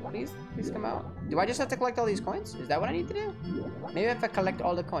 Please come out. Do I just have to collect all these coins? Is that what I need to do? Maybe if I collect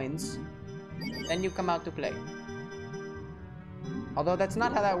all the coins, then you come out to play. Although that's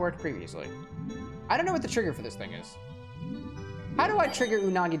not how that worked previously. I don't know what the trigger for this thing is. How do I trigger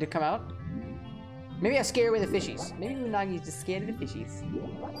Unagi to come out? Maybe I scare away the fishies. Maybe Unagi's just scared of the fishies.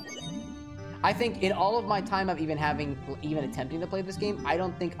 I think in all of my time of even attempting to play this game, I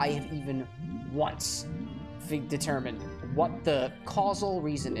don't think I have even once determined what the causal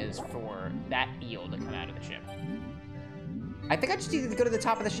reason is for that eel to come out of the ship. I think I just needed to go to the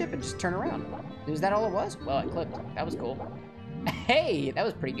top of the ship and just turn around. Is that all it was? Well, I clipped. That was cool. Hey, that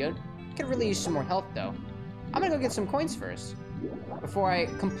was pretty good. Could really use some more health, though. I'm gonna go get some coins first before I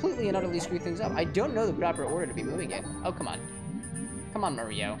completely and utterly screw things up. I don't know the proper order to be moving it. Oh, come on. Come on,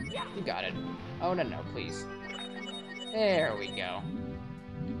 Mario. You got it. Oh, no, please. There we go.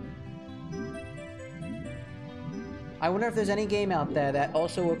 I wonder if there's any game out there that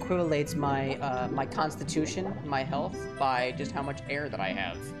also equivalates my my constitution, my health, by just how much air that I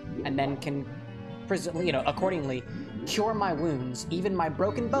have, and then can, accordingly, cure my wounds, even my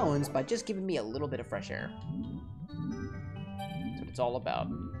broken bones, by just giving me a little bit of fresh air. That's what it's all about.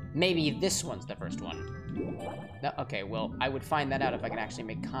 Maybe this one's the first one. No, okay, well, I would find that out if I can actually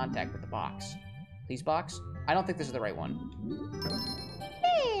make contact with the box. Please, box? I don't think this is the right one.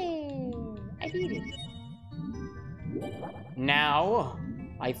 Hey, I beat it. Now,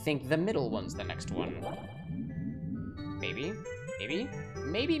 I think the middle one's the next one. Maybe, maybe,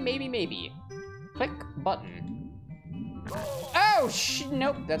 maybe, maybe, maybe. Click button. Oh,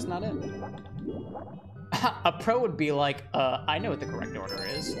 nope, that's not it. A pro would be like, I know what the correct order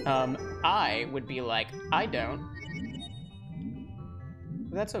is. I would be like, I don't.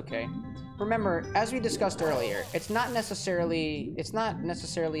 But that's okay. Remember, as we discussed earlier, it's not necessarily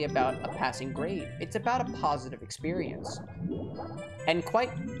about a passing grade. It's about a positive experience. And quite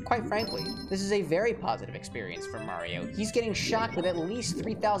frankly, this is a very positive experience for Mario. He's getting shot with at least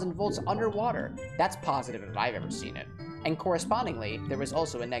 3,000 volts underwater. That's positive if I've ever seen it. And correspondingly, there was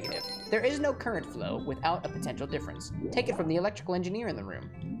also a negative. There is no current flow without a potential difference. Take it from the electrical engineer in the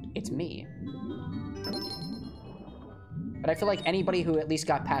room. It's me. But I feel like anybody who at least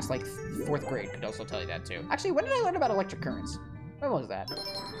got past, like, 4th grade could also tell you that, too. Actually, when did I learn about electric currents? When was that?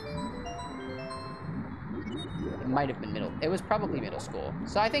 It might have been middle. It was probably middle school.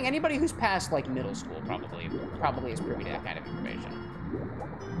 So I think anybody who's past, like, middle school probably is privy to that kind of information.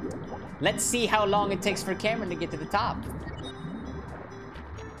 Let's see how long it takes for Cameron to get to the top.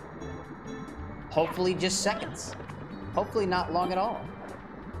 Hopefully just seconds. Hopefully not long at all.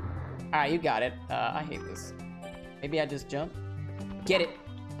 All right, you got it. I hate this. Maybe I just jump. Get it.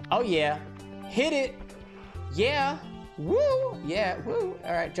 Oh, yeah. Hit it. Yeah. Woo. Yeah, woo.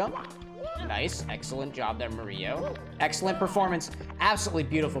 All right, jump. Nice. Excellent job there, Mario. Excellent performance. Absolutely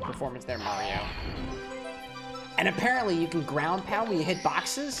beautiful performance there, Mario. And apparently you can ground pound when you hit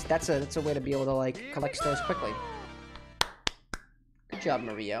boxes. That's a way to be able to, like, collect stars quickly. Good job,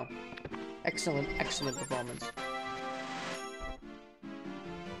 Mario. Excellent, excellent performance.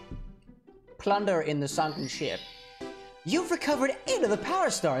 Plunder in the sunken ship. You've recovered 8 of the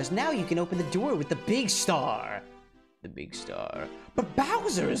power stars. Now you can open the door with the big star. The big star. But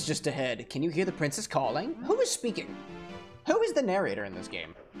Bowser is just ahead. Can you hear the princess calling? Who is speaking? Who is the narrator in this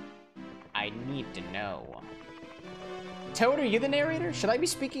game? I need to know. Toad, are you the narrator? Should I be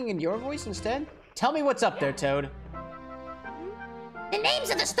speaking in your voice instead? Tell me what's up there, Toad. The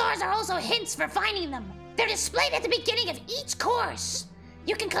names of the stars are also hints for finding them. They're displayed at the beginning of each course.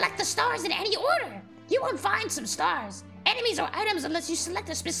 You can collect the stars in any order. You won't find some stars, enemies, or items unless you select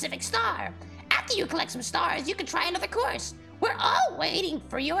a specific star. After you collect some stars, you can try another course. We're all waiting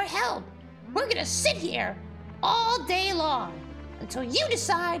for your help. We're gonna sit here all day long until you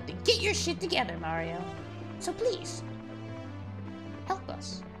decide to get your shit together, Mario. So please, help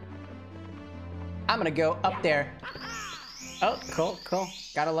us. I'm gonna go up there. Oh, cool, cool.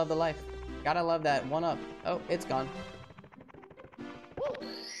 Gotta love the life. Gotta love that one up. Oh, it's gone.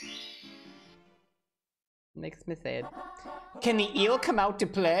 Makes me sad. Can the eel come out to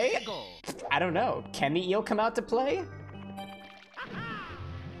play? I don't know. Can the eel come out to play?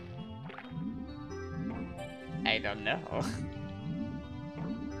 I don't know.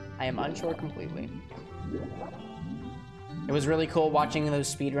 I am unsure completely. It was really cool watching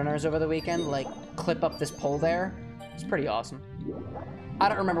those speedrunners over the weekend, like, clip up this pole there. It's pretty awesome. I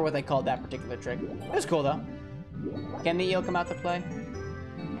don't remember what they called that particular trick. It was cool, though. Can the eel come out to play?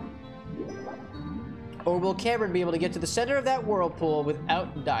 Or will Cameron be able to get to the center of that whirlpool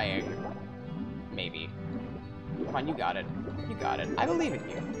without dying? Maybe. Come on, you got it. You got it. I believe in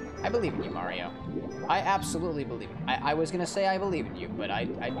you. I believe in you, Mario. I absolutely believe in you. I was gonna say I believe in you, but I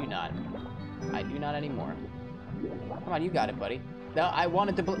do not. I do not anymore. Come on, you got it, buddy. No, I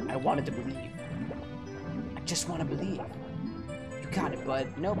wanted to believe. I just want to believe. You got it, bud.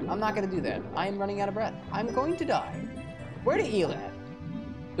 Nope, I'm not gonna do that. I am running out of breath. I'm going to die. Where the eel at?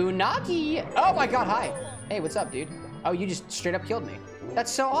 Unagi! Oh my god, hi! Hey, what's up, dude? Oh, you just straight up killed me.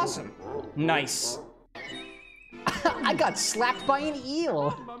 That's so awesome. Nice. I got slapped by an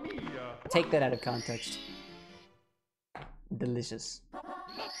eel. Take that out of context. Delicious.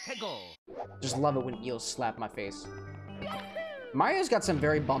 Just love it when eels slap my face. Mario's got some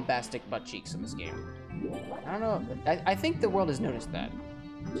very bombastic butt cheeks in this game. I don't know. I think the world has noticed that.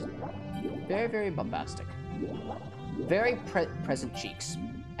 Very, very bombastic. Very present cheeks.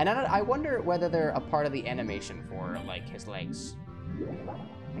 And I wonder whether they're a part of the animation for, like, his legs.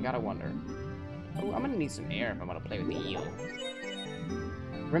 I gotta wonder. Oh, I'm gonna need some air if I'm gonna play with the eel.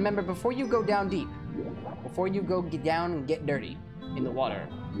 Remember, before you go down deep, before you go get down and get dirty in the water,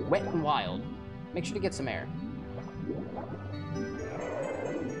 wet and wild, make sure to get some air.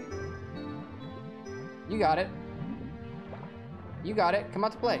 You got it. You got it. Come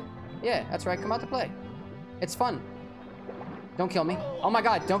out to play. Yeah, that's right. Come out to play. It's fun. Don't kill me. Oh my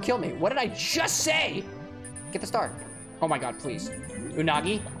god, don't kill me. What did I just say? Get the star. Oh my god, please.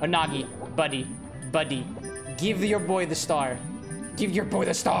 Unagi, Unagi, buddy, buddy. Give your boy the star. Give your boy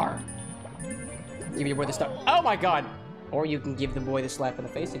the star. Give your boy the star. Oh my god. Or you can give the boy the slap in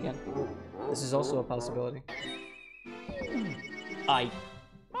the face again. This is also a possibility. I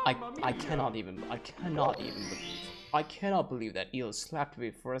cannot believe that eel slapped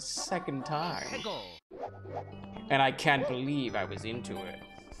me for a second time. And I can't believe I was into it.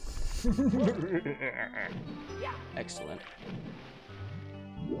 Excellent.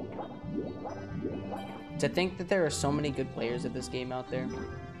 To think that there are so many good players of this game out there.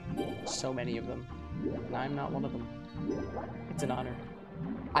 So many of them. And I'm not one of them. It's an honor.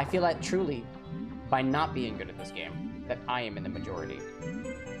 I feel that truly, by not being good at this game, that I am in the majority.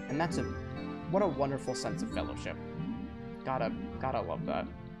 And that's what a wonderful sense of fellowship. Gotta love that.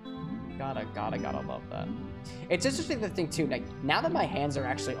 Gotta love that. It's interesting to think too, like, now that my hands are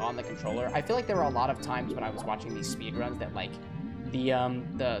actually on the controller, I feel like there were a lot of times when I was watching these speedruns that, like, the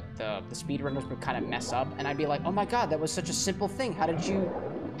speedrunners would kind of mess up, and I'd be like, oh my god, that was such a simple thing. How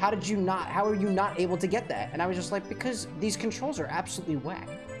are you not able to get that? And I was just like, because these controls are absolutely whack.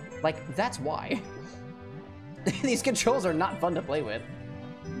 Like, that's why. These controls are not fun to play with.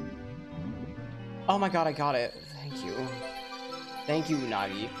 Oh my god, I got it. Thank you. Thank you,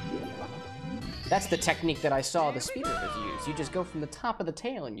 Unagi. That's the technique that I saw the speedrunners use. You just go from the top of the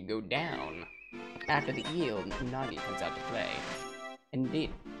tail and you go down. After the eel, Unagi comes out to play.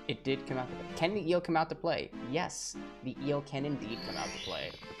 Indeed, it did come out to play. Can the eel come out to play? Yes, the eel can indeed come out to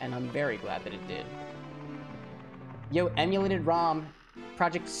play. And I'm very glad that it did. Yo, emulated ROM,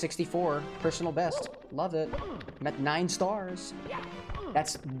 Project 64, personal best. Love it. I'm at 9 stars.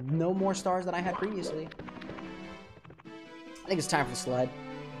 That's no more stars than I had previously. I think it's time for the slide.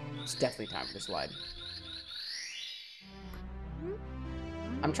 It's definitely time for the slide.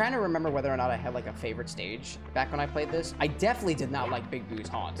 I'm trying to remember whether or not I had like a favorite stage back when I played this. I definitely did not like Big Boo's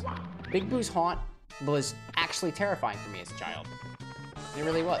Haunt. Big Boo's Haunt was actually terrifying for me as a child. It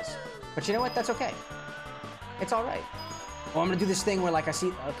really was. But you know what? That's okay. It's all right. Oh, I'm gonna do this thing where like I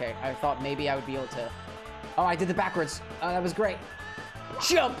see, okay, I thought maybe I would be able to, oh, I did the backwards. That was great.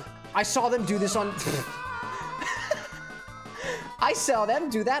 Jump! I saw them do this on, I saw them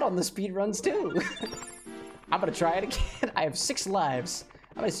do that on the speedruns too. I'm gonna try it again. I have 6 lives.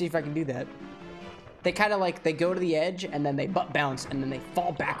 I'm gonna see if I can do that. They kind of like, they go to the edge and then they butt bounce and then they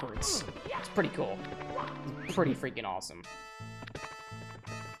fall backwards. It's pretty cool. It's pretty freaking awesome.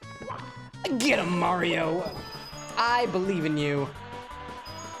 Get him, Mario. I believe in you.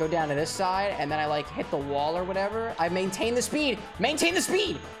 Go down to this side and then I like hit the wall or whatever. I maintain the speed. Maintain the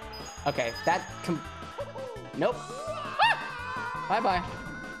speed. Okay, that nope. Bye-bye.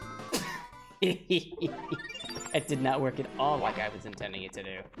 It did not work at all like I was intending it to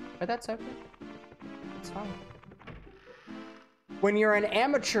do. But that's okay. It's fine. When you're an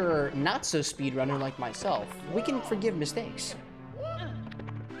amateur, not-so-speedrunner like myself, we can forgive mistakes.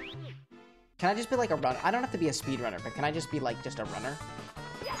 Can I just be like a runner? I don't have to be a speedrunner, but can I just be like just a runner?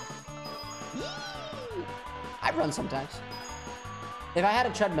 I run sometimes. If I had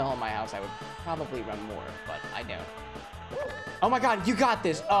a treadmill in my house, I would probably run more, but I don't. Oh my god, you got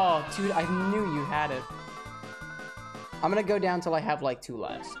this! Oh, dude, I knew you had it. I'm gonna go down till I have like 2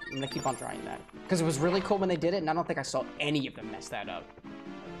 lives. I'm gonna keep on trying that. Because it was really cool when they did it, and I don't think I saw any of them mess that up.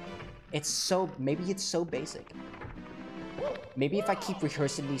 It's so, maybe it's so basic. Maybe if I keep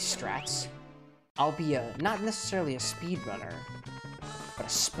rehearsing these strats, I'll be not necessarily a speedrunner, but a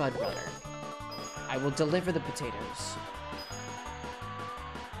spud runner. I will deliver the potatoes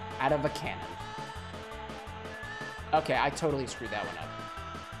out of a cannon. Okay, I totally screwed that one up.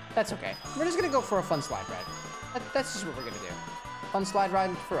 That's okay. We're just gonna go for a fun slide ride. That's just what we're gonna do. Fun slide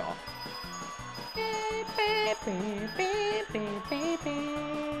ride for all.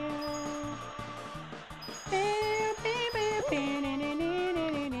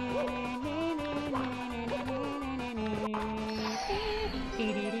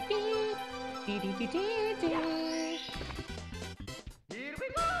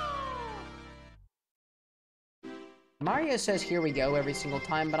 Mario says here we go every single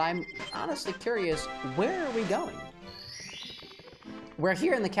time, but I'm honestly curious, where are we going? We're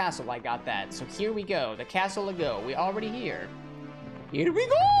here in the castle, I got that. So here we go, the castle to go. We already here. Here we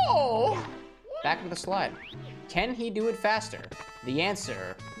go! Back to the slide. Can he do it faster? The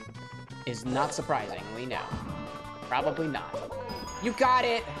answer is not surprisingly no. Probably not. You got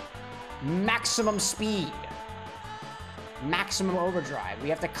it! Maximum speed. Maximum overdrive. We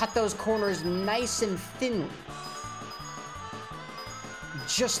have to cut those corners nice and thinly.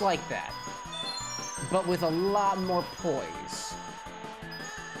 Just like that. But with a lot more poise.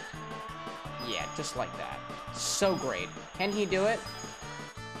 Yeah, just like that. So great. Can he do it?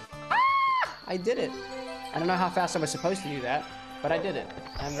 Ah! I did it. I don't know how fast I was supposed to do that, but I did it.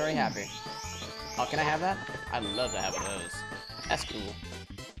 I'm very happy. Oh, can I have that? I'd love to have one of those. That's cool.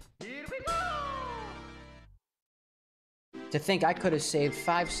 To think I could have saved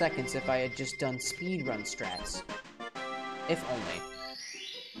 5 seconds if I had just done speedrun strats. If only.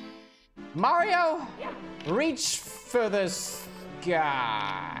 Mario, reach for the sky.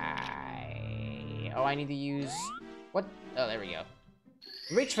 Oh, I need to use... What? Oh, there we go.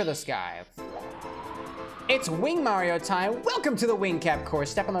 Reach for the sky. It's Wing Mario time. Welcome to the Wing Cap course.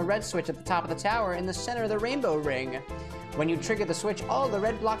 Step on the red switch at the top of the tower in the center of the rainbow ring. When you trigger the switch, all the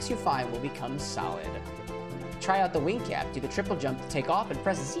red blocks you find will become solid. Try out the Wing Cap, do the triple jump to take off, and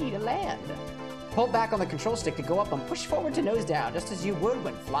press Z to land. Pull back on the control stick to go up and push forward to nose down, just as you would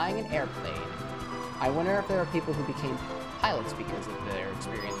when flying an airplane. I wonder if there are people who became pilots because of their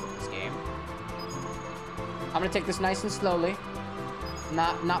experience with this game. I'm gonna take this nice and slowly.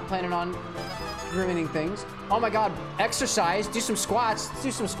 Not planning on ruining things. Oh my god, exercise, do some squats. Let's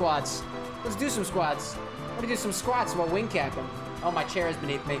do some squats. Let's do some squats. I'm gonna do some squats while wing capping. Oh, my chair is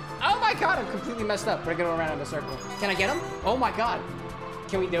beneath me. Oh my god, I'm completely messed up. We're gonna go around in a circle. Can I get him? Oh my god.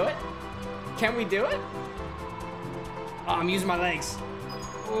 Can we do it? Can we do it? Oh, I'm using my legs.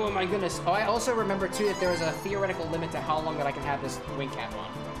 Oh my goodness. Oh, I also remember too that there was a theoretical limit to how long that I can have this wing cap on.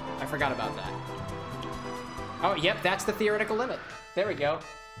 I forgot about that. Oh, yep, that's the theoretical limit. There we go.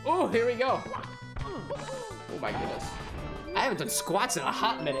 Oh, here we go. Oh my goodness. I haven't done squats in a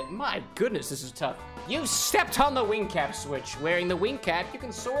hot minute. My goodness, this is tough. You stepped on the wing cap switch. Wearing the wing cap, you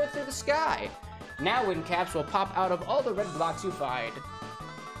can soar through the sky. Now wing caps will pop out of all the red blocks you find.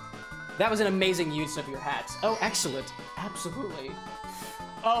 That was an amazing use of your hats. Oh, excellent. Absolutely.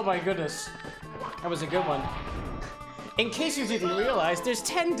 Oh my goodness. That was a good one. In case you didn't realize, there's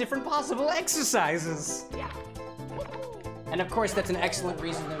 10 different possible exercises. And of course, that's an excellent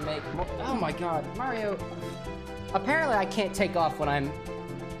reason to make more. Oh my god, Mario. Apparently, I can't take off when I'm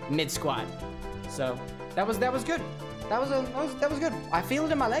mid-squat. So, that was good. That was good. I feel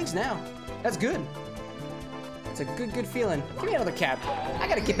it in my legs now. That's good. It's a good feeling. Give me another cap. I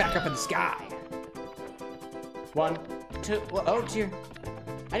gotta get back up in the sky. 1, 2, oh dear.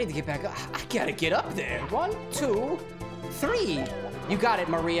 I need to get back up. I gotta get up there. 1, 2, 3. You got it,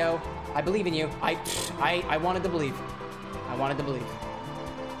 Mario. I believe in you. I wanted to believe. I wanted to believe.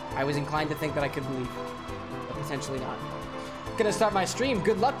 I was inclined to think that I could believe, but potentially not. Gonna start my stream.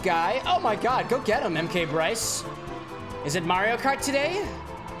 Good luck, guy. Oh my god, go get him, MK Bryce. Is it Mario Kart today?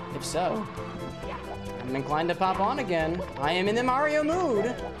 If so, I'm inclined to pop on again. I am in the Mario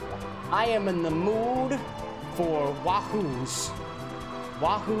mood. I am in the mood for wahoos.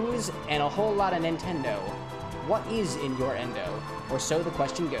 Wahoos and a whole lot of Nintendo. What is in your endo? Or so the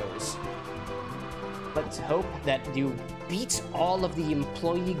question goes. Let's hope that you beat all of the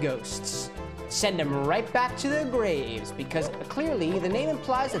employee ghosts. Send them right back to their graves, because clearly the name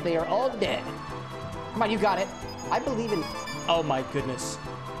implies that they are all dead. Come on, you got it. I believe in... Oh my goodness.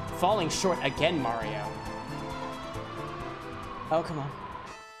 Falling short again, Mario. Oh, come on.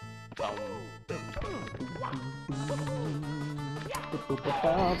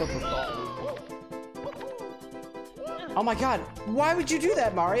 Oh my god, why would you do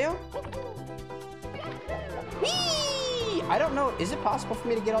that, Mario? Whee! I don't know, is it possible for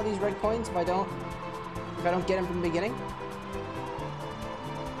me to get all these red coins if I don't get them from the beginning?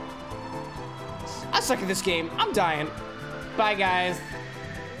 I suck at this game, I'm dying. Bye guys.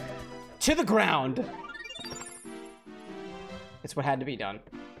 To the ground. It's what had to be done.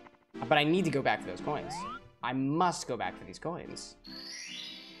 But I need to go back for those coins. I must go back for these coins.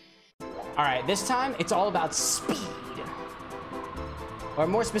 All right, this time it's all about speed. Or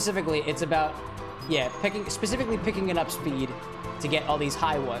more specifically, it's about, yeah, specifically picking up speed to get all these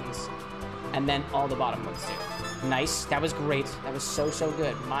high ones. And then all the bottom ones too. Nice, that was great. That was so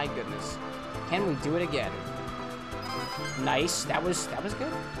good, my goodness. Can we do it again? Nice, that was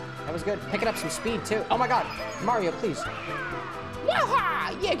good. That was good. Picking up some speed too. Oh my god, Mario, please.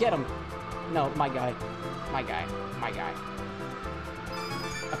 Waha! Yeah, get him. No, my guy. My guy. My guy.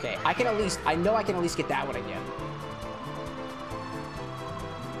 Okay, I know I can at least get that one again.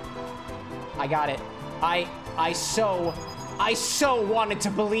 I got it. I so wanted to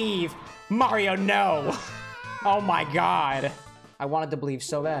believe. Mario, no. Oh my god. I wanted to believe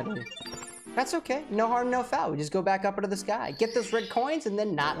so badly. That's okay. No harm, no foul. We just go back up into the sky. Get those red coins and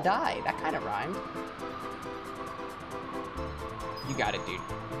then not die. That kind of rhymed. You got it, dude.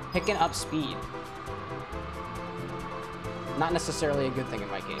 Picking up speed. Not necessarily a good thing in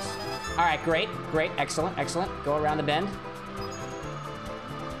my case. All right, great, excellent. Go around the bend.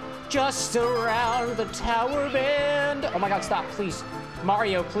 Just around the tower bend. Oh my god, stop, please.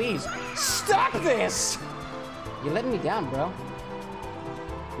 Mario, please. Stop this! You're letting me down, bro.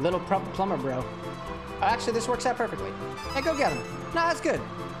 Little plumber, bro. Oh, actually, this works out perfectly. Hey, go get him. No, that's good.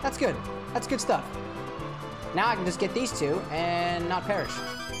 That's good. That's good stuff. Now I can just get these two and not perish.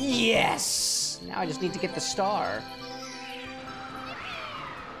 Yes! Now I just need to get the star.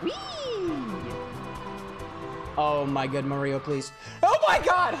 Whee! Oh my good Mario, please. Oh my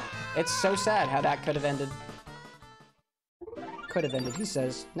god! It's so sad how that could have ended. Could have ended, he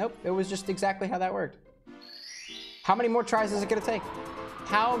says. Nope, it was just exactly how that worked. How many more tries is it gonna take?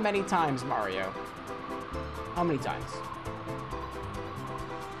 How many times, Mario? How many times?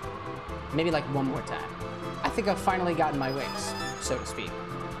 Maybe like one more time. I think I've finally gotten my wings, so to speak.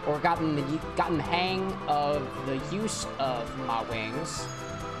 Or gotten the hang of the use of my wings.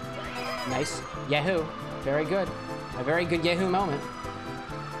 Nice. Yahoo. Very good. A very good Yahoo moment.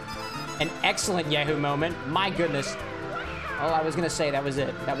 An excellent Yahoo moment. My goodness. Oh, I was gonna say that was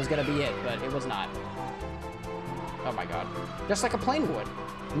it. That was gonna be it, but it was not. Oh my god. Just like a plane would.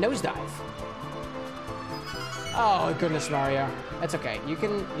 Nosedive. Oh goodness, Mario. That's okay. You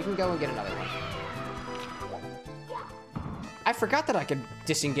can go and get another one. I forgot that I could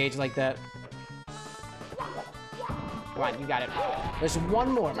disengage like that. Come on, you got it. There's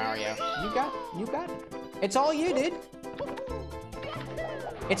one more, Mario. You got it. It's all you, dude.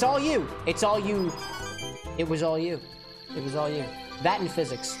 It's all you. It's all you. It was all you. It was all you. That and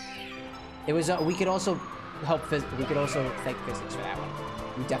physics. It was. We could also help. We could also thank physics for that one.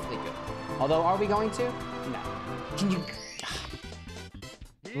 We definitely could. Although, are we going to? No. Can you?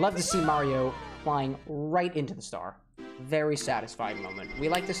 Love to see Mario flying right into the star. Very satisfying moment. We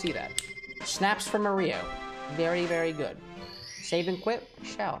like to see that. Snaps from Mario. Very, very good. Save and quit?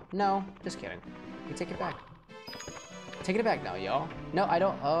 Shall. No, just kidding. We take it back. Take it back now, y'all. No, I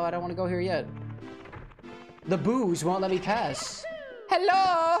don't. Oh, I don't want to go here yet. The boos won't let me pass.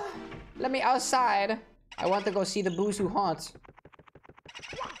 Hello! Let me outside. I want to go see the boos who haunt.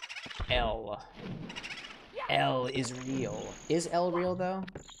 L. L is real. Is L real, though?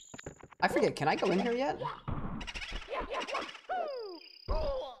 I forget. Can I go in here yet?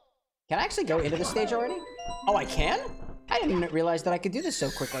 Can I actually go into the stage already? Oh, I can? I didn't realize that I could do this so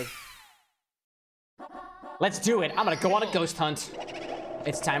quickly. Let's do it. I'm gonna go on a ghost hunt.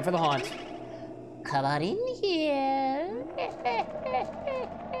 It's time for the haunt. Come on in here.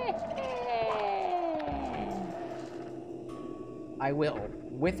 I will.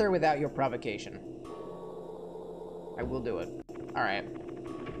 With or without your provocation. I will do it. All right.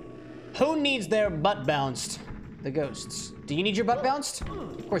 Who needs their butt bounced? The ghosts. Do you need your butt bounced?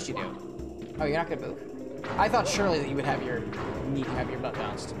 Of course you do. Oh, you're not gonna move? I thought surely that you would have your need to have your butt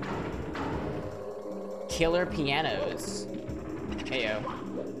bounced. Killer pianos. Heyo.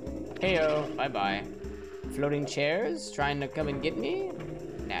 Heyo. Bye-bye. Floating chairs trying to come and get me?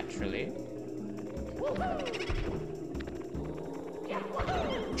 Naturally.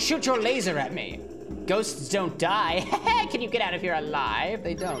 Shoot your laser at me. Ghosts don't die. Can you get out of here alive?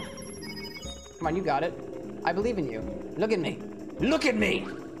 They don't. Come on, you got it. I believe in you. Look at me. Look at me!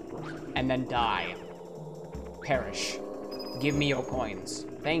 And then die. Perish. Give me your coins.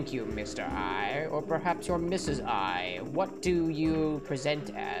 Thank you, Mr. I, or perhaps your Mrs. I. What do you present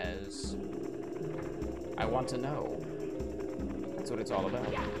as? I want to know. That's what it's all about.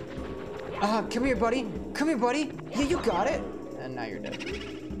 Come here, buddy. Come here, buddy. Yeah, you got it. And now you're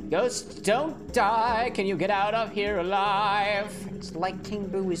dead. Ghosts don't die. Can you get out of here alive? It's like King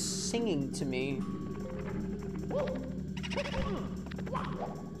Boo is singing to me.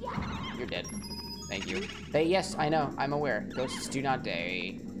 You're dead. Thank you. Yes, I know. I'm aware. Ghosts do not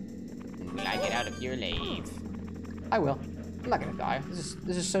die. Will I get out of here alive? I will. I'm not gonna die.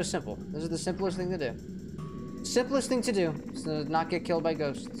 This is so simple. This is the simplest thing to do. Simplest thing to do is to not get killed by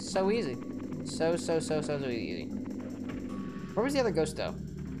ghosts. So easy. So easy. Where was the other ghost though?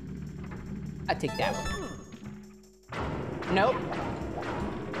 I'd take that one. Nope.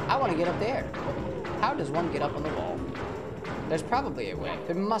 I want to get up there. How does one get up on the wall? There's probably a way.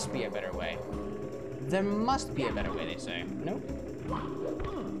 There must be a better way. There must be a better way, they say. Nope.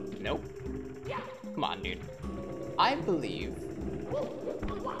 Nope. Come on, dude. I believe.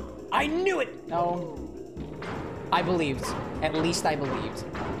 I knew it! No. I believed. At least I believed.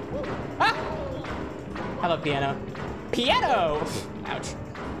 Ah! How about piano? Piano! Ouch.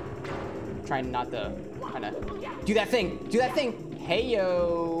 Trying not to kinda do that thing. Do that thing.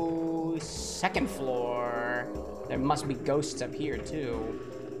 Hey-yo. Second floor. There must be ghosts up here too.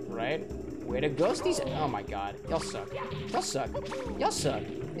 Right? Where the ghosties? Oh my god. Y'all suck. Y'all suck. Y'all suck.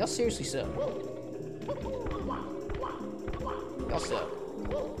 Y'all seriously suck. Y'all suck.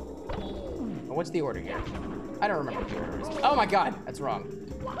 What's the order here? I don't remember what the order is. Oh my god, that's wrong.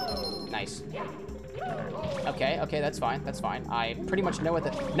 Nice. Okay, that's fine, that's fine. I pretty much know what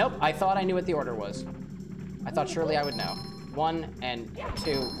the... Nope, I thought I knew what the order was. I thought surely I would know. 1 and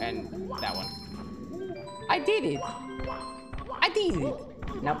 2 and that one. I did it! I did it!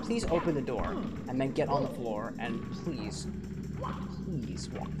 Now please open the door and then get on the floor and please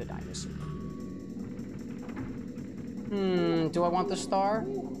walk the dinosaur. Do I want the star?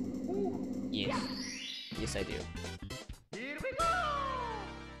 Yes. Yes, I do. Here we go!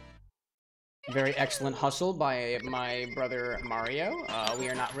 Very excellent hustle by my brother Mario. We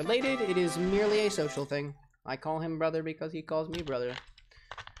are not related. It is merely a social thing. I call him brother because he calls me brother.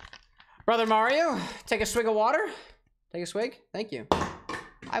 Brother Mario, take a swig of water. Take a swig. Thank you.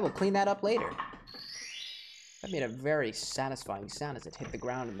 I will clean that up later. That made a very satisfying sound as it hit the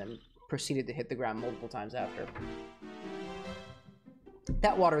ground and then proceeded to hit the ground multiple times after.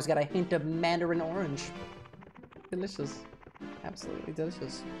 That water's got a hint of mandarin orange. Delicious. Absolutely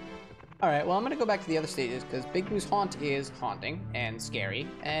delicious. Alright, well, I'm gonna go back to the other stages because Big Boo's haunt is haunting and scary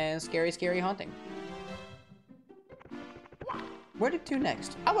scary haunting. Where to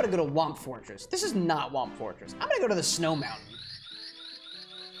next? I want to go to Womp Fortress. This is not Womp Fortress. I'm gonna go to the Snow Mountain.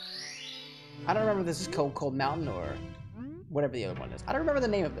 I don't remember if this is Cold Mountain or whatever the other one is. I don't remember the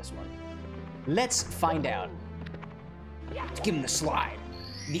name of this one. Let's find out. Let's give him the slide.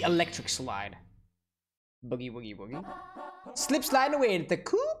 The electric slide. Boogie woogie woogie. Slip sliding away at the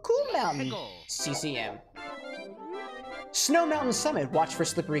cool mountain. CCM. Snow Mountain Summit. Watch for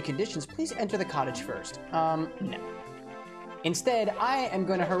slippery conditions. Please enter the cottage first. No. Instead, I am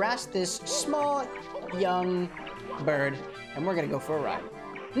going to harass this small, young bird, and we're going to go for a ride.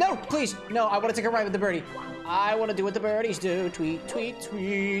 No, please. No, I want to take a ride with the birdie. I want to do what the birdies do. Tweet, tweet,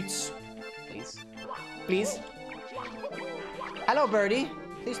 tweets. Please. Please. Hello, birdie.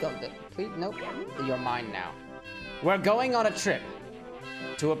 Please don't. Please, nope. You're mine now. We're going on a trip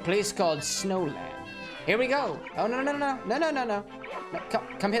to a place called Snowland. Here we go. Oh, no.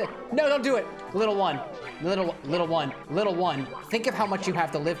 Come hit it. No, don't do it. Little one. Little one. Think of how much you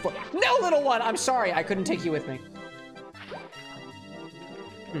have to live for. No, little one. I'm sorry. I couldn't take you with me.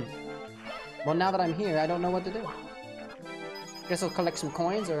 Well, now that I'm here, I don't know what to do. Guess I'll collect some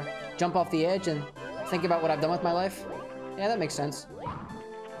coins or jump off the edge and think about what I've done with my life. Yeah, that makes sense.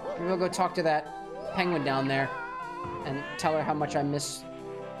 Maybe I'll go talk to that penguin down there and tell her how much I miss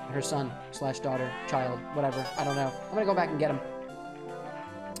her son / daughter, child, whatever. I don't know. I'm gonna go back and get him.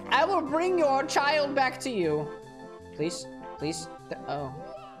 I will bring your child back to you. Please, please. Oh.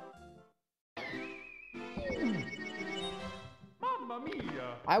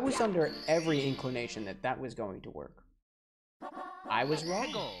 I was under every inclination that that was going to work. I was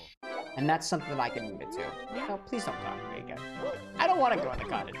wrong. And that's something that I can admit to. No, please don't talk to me again. I don't want to go in the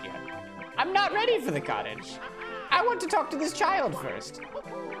cottage yet. I'm not ready for the cottage. I want to talk to this child first.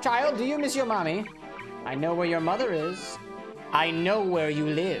 Child, do you miss your mommy? I know where your mother is. I know where you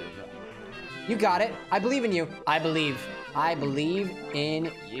live. You got it. I believe in you. I believe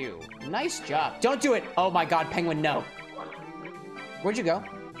in you. Nice job. Don't do it. Oh my God, Penguin, no. Where'd you go?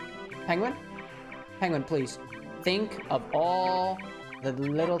 Penguin? Penguin, please. Think of all the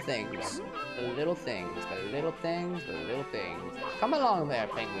little things. The little things. The little things. The little things. Come along there,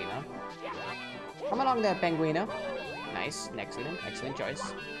 Penguino. Come along there, Penguino. Nice. Excellent. Excellent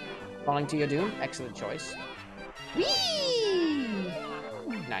choice. Falling to your doom. Excellent choice. Whee!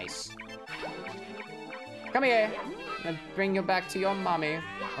 Nice. Come here. I'll bring you back to your mommy.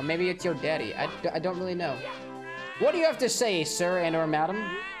 Or maybe it's your daddy. I don't really know. What do you have to say, sir and or madam?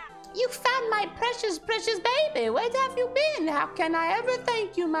 You found my precious, precious baby. Where have you been? How can I ever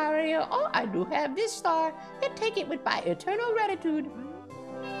thank you, Mario? Oh, I do have this star. Here, take it with my eternal gratitude.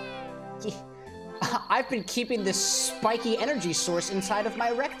 I've been keeping this spiky energy source inside of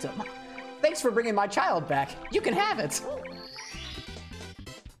my rectum. Thanks for bringing my child back. You can have it.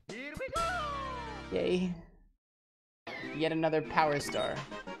 Here we go. Yay. Yet another power star.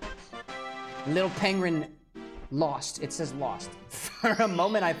 Little penguin lost. It says lost. For a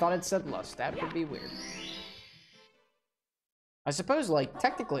moment, I thought it said lust. That would be weird. I suppose, like,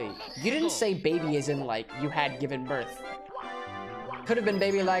 technically, you didn't say baby as in, like, you had given birth. Could have been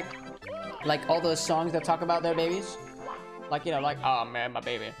baby like all those songs that talk about their babies. Like, you know, like, oh man, my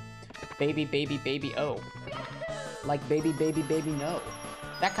baby. Baby, baby, baby, oh. Like baby, baby, baby, no.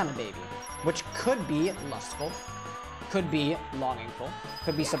 That kind of baby. Which could be lustful. Could be longingful.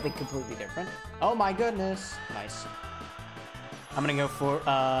 Could be something completely different. Oh my goodness. Nice. I'm gonna go for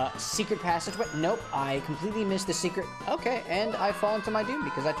secret passageway. Nope, I completely missed the secret. Okay, and I fall into my doom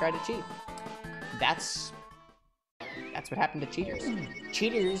because I tried to cheat. That's That's what happened to cheaters.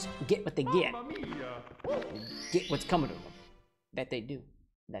 Cheaters get what they get. Get what's coming to them. That they do.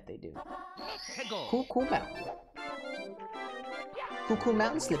 That they do. Cool, cool mountain. Cool, cool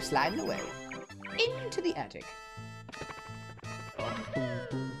mountain slip sliding away. Into the attic.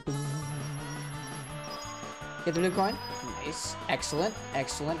 Get the blue coin. Nice. Excellent.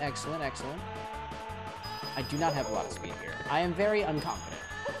 Excellent, excellent, excellent. I do not have a lot of speed here. I am very unconfident.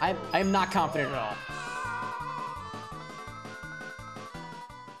 I am not confident at all.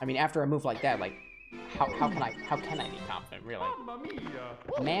 I mean, after a move like that, like, how can I be confident, really?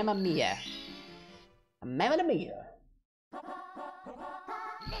 Mamma mia. Mamma mia.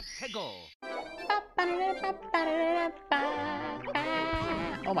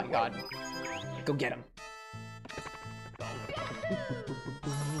 Oh my god. Go get him.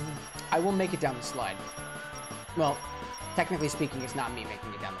 I will make it down the slide. Well, technically speaking, it's not me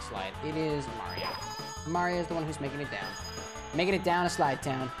making it down the slide. It is Mario. Mario is the one who's making it down. Making it down a slide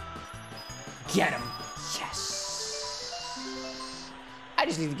town. Get him! Yes! I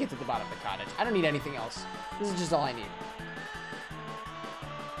just need to get to the bottom of the cottage. I don't need anything else. This is just all I need.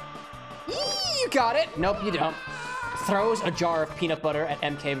 Yee, you got it! Nope, you don't. Throws a jar of peanut butter at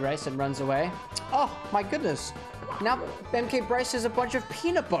MK Bryce and runs away. Oh, my goodness. Now MK Bryce has a bunch of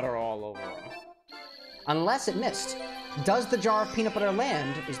peanut butter all over him. Unless it missed. Does the jar of peanut butter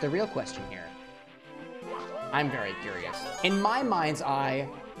land is the real question here. I'm very curious. In my mind's eye,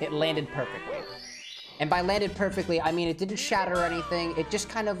 it landed perfectly. And by landed perfectly, I mean it didn't shatter or anything. It just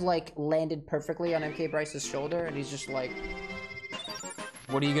kind of like landed perfectly on MK Bryce's shoulder, and he's just like,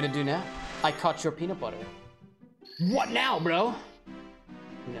 what are you gonna do now? I caught your peanut butter. What now, bro?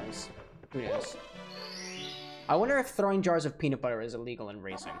 Who knows? Who knows? I wonder if throwing jars of peanut butter is illegal in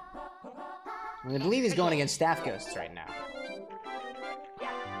racing. I believe he's going against Staff Ghosts right now.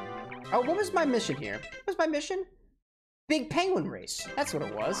 Oh, what was my mission here? What was my mission? Big penguin race. That's what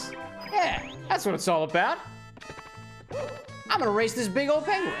it was. Yeah, that's what it's all about. I'm gonna race this big old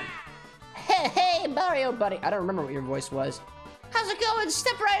penguin. Hey, Mario buddy. I don't remember what your voice was. How's it going?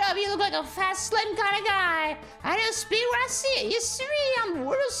 Step right up. You look like a fast sledding kind of guy. I know speed when I see it. Yes, sir. I'm the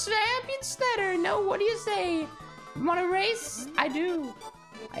world champion sledder. No, what do you say? Want to race? I do.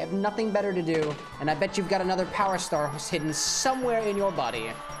 I have nothing better to do, and I bet you've got another power star hidden somewhere in your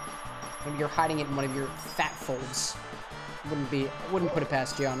body. Maybe you're hiding it in one of your fat folds. Wouldn't put it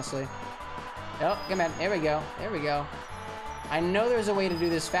past you, honestly. Oh, come on. There we go. There we go. I know there's a way to do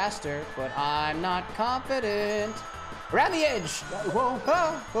this faster, but I'm not confident. Around the edge! Whoa,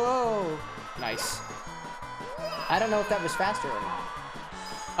 whoa, whoa! Nice. I don't know if that was faster or not.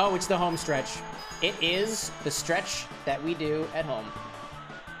 Oh, it's the home stretch. It is the stretch that we do at home.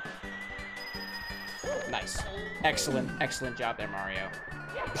 Nice. Excellent, excellent job there, Mario.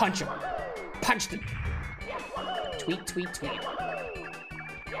 Punch him. Punch them. Tweet, tweet, tweet.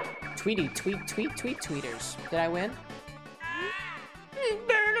 Tweety, tweet, tweet, tweet, tweeters. Did I win?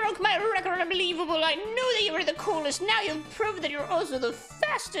 Broke my record unbelievable. I knew that you were the coolest. Now you've proved that you're also the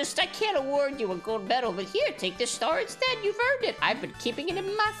fastest. I can't award you a gold medal, but here, take this star instead. You've earned it. I've been keeping it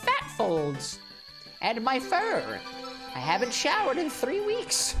in my fat folds. And my fur. I haven't showered in 3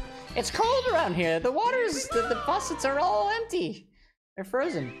 weeks. It's cold around here. The waters, the faucets are all empty. They're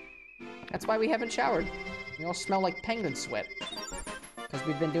frozen. That's why we haven't showered. We all smell like penguin sweat. Because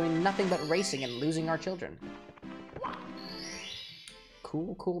we've been doing nothing but racing and losing our children.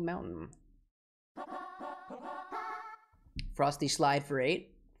 Cool, cool mountain. Frosty slide for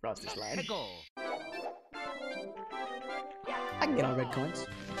 8. Frosty slide. I can get all red coins.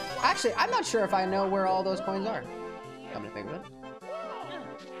 Actually, I'm not sure if I know where all those coins are. Come to think of it.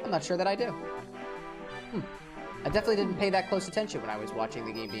 I'm not sure that I do. I definitely didn't pay that close attention when I was watching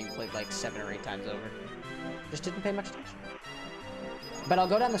the game being played like 7 or 8 times over. Just didn't pay much attention. But I'll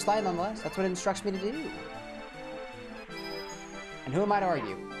go down the slide nonetheless. That's what it instructs me to do. And who am I to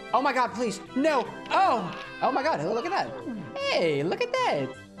argue? Oh my god, please! No! Oh! Oh my god, look at that! Hey, look at that!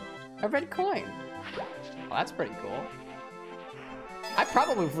 A red coin. Well, that's pretty cool. I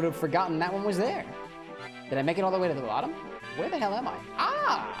probably would have forgotten that one was there. Did I make it all the way to the bottom? Where the hell am I?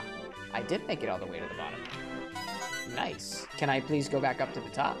 Ah! I did make it all the way to the bottom. Nice. Can I please go back up to the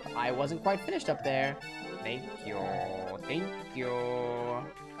top? I wasn't quite finished up there. Thank you. Thank you.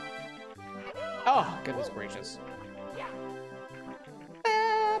 Oh, goodness gracious.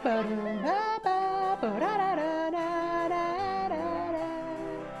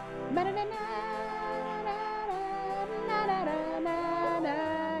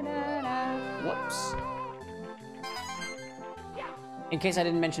 Whoops. In case I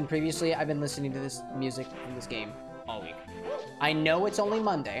didn't mention previously, I've been listening to this music from this game all week. I know it's only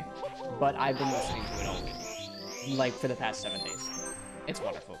Monday, but I've been listening to it all week. like, for the past 7 days. It's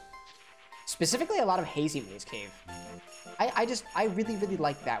wonderful. Specifically, a lot of Hazy Maze Cave. I really, really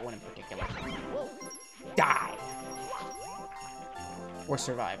like that one in particular. Die! Or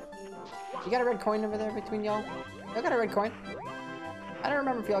survive. You got a red coin over there between y'all? Y'all got a red coin? I don't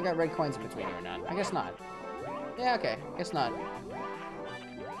remember if y'all got red coins in between you or not. I guess not. Yeah, okay. Guess not.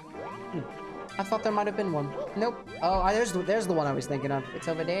 I thought there might have been one. Nope. Oh, there's the one I was thinking of. It's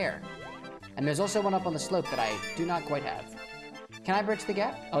over there. And there's also one up on the slope that I do not quite have. Can I bridge the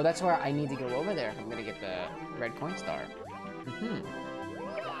gap? Oh, that's where I need to go over there. I'm gonna get the red coin star.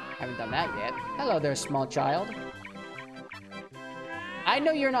 Haven't done that yet. Hello there, small child. I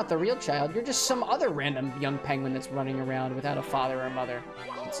know you're not the real child. You're just some other random young penguin that's running around without a father or mother,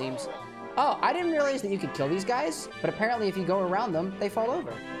 it seems. Oh, I didn't realize that you could kill these guys, but apparently if you go around them, they fall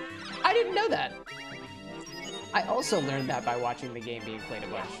over. I didn't know that. I also learned that by watching the game being played a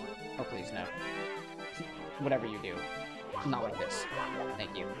bunch. Oh, please, no. Whatever you do. Not like this.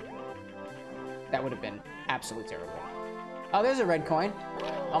 Thank you. That would have been absolutely terrible. Oh, there's a red coin.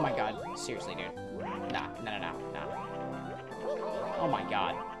 Oh my god. Seriously, dude. Nah. Oh my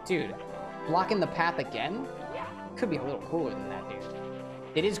god. Dude. Blocking the path again? Could be a little cooler than that, dude.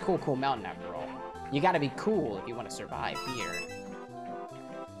 It is Cool Mountain after all. You gotta be cool if you want to survive here.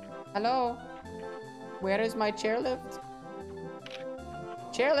 Hello? Where is my chairlift?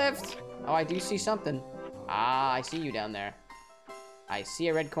 Chairlift! Oh, I do see something. Ah, I see you down there. I see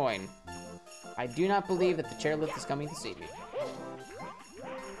a red coin. I do not believe that the chairlift is coming to see me.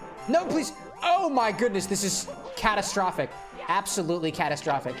 No, please! Oh my goodness, this is catastrophic. Absolutely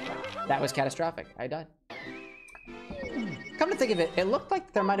catastrophic. That was catastrophic. I died. Come to think of it, it looked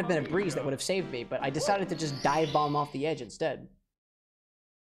like there might have been a breeze that would have saved me, but I decided to just dive bomb off the edge instead.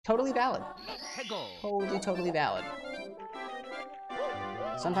 Totally valid. Totally valid.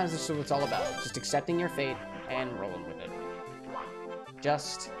 Sometimes this is what it's all about. Just accepting your fate and rolling with it.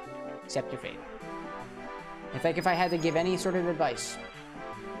 Just accept your fate. In fact, if I had to give any sort of advice,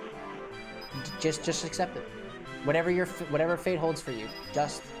 just accept it. Whatever fate holds for you,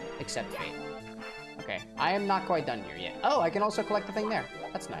 just accept fate. Okay, I am not quite done here yet. Oh, I can also collect the thing there.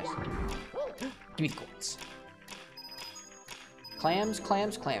 That's nice. Give me the coins. Clams.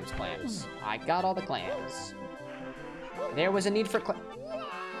 I got all the clams. There was a need for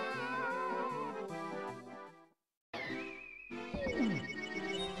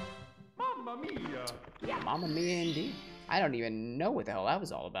Mamma mia. Mamma mia indeed. I don't even know what the hell that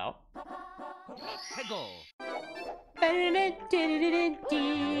was all about.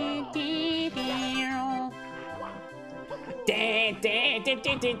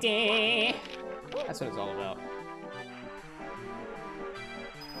 That's what it's all about.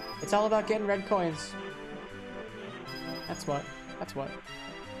 It's all about getting red coins. That's what.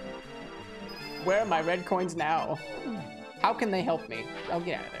 Where are my red coins now? How can they help me? Oh,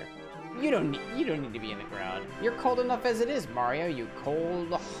 get out of there. You don't need to be in the ground. You're cold enough as it is, Mario. You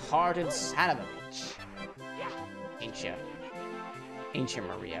cold-hearted son of a bitch. Ain't you,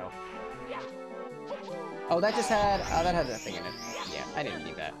 Mario? Oh, that had that thing in it. Yeah, I didn't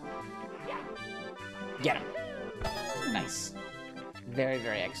need that. Get him. Nice. Very,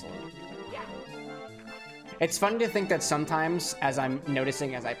 very excellent. It's fun to think that sometimes, as I'm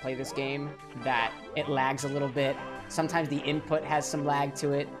noticing as I play this game, that it lags a little bit. Sometimes the input has some lag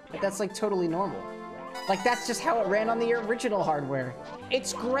to it, but that's like totally normal. Like that's just how it ran on the original hardware.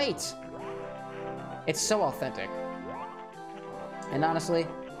 It's great. It's so authentic. And honestly,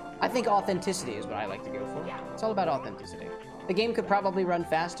 I think authenticity is what I like to go for. It's all about authenticity. The game could probably run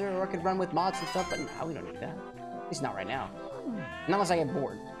faster, or it could run with mods and stuff, but no, we don't need that. At least not right now. Not unless I get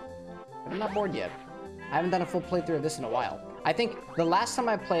bored. But I'm not bored yet. I haven't done a full playthrough of this in a while. I think the last time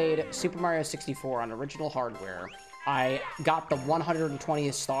I played Super Mario 64 on original hardware, I got the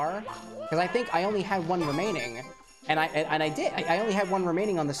 120th star, because I think I only had one remaining, and I did. I only had one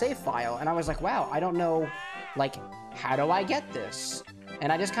remaining on the save file, and I was like, wow, I don't know, like, how do I get this?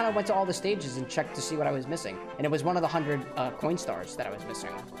 And I just kind of went to all the stages and checked to see what I was missing, and it was one of the 100 coin stars that I was missing.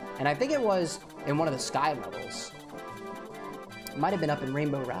 And I think it was in one of the sky levels. It might have been up in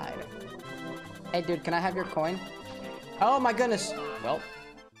Rainbow Ride. Hey, dude, can I have your coin? Oh, my goodness. Well.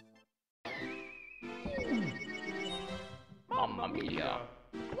 Mamma mia.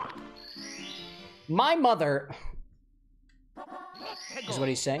 My mother... is what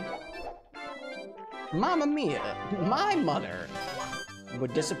he's saying. Mamma mia. My mother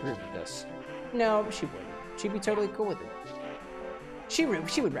would disapprove of this. No, she wouldn't. She'd be totally cool with it. She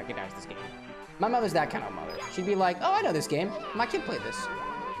would recognize this game. My mother's that kind of mother. She'd be like, oh, I know this game. My kid played this.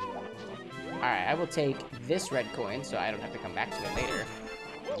 Alright, I will take this red coin so I don't have to come back to it later.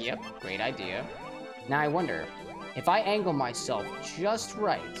 Yep, great idea. Now I wonder, If I angle myself just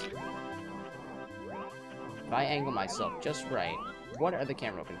right... What are the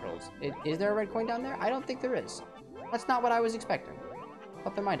camera controls? Is there a red coin down there? I don't think there is. That's not what I was expecting.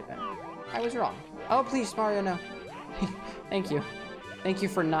 But there might have been. I was wrong. Oh, please, Mario, no. Thank you. Thank you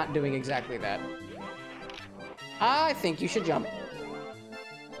for not doing exactly that. I think you should jump.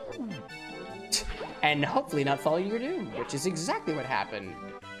 And hopefully not fall to your doom, which is exactly what happened.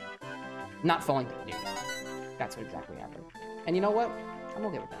 Not falling to the doom. That's what exactly happened. And you know what? I'm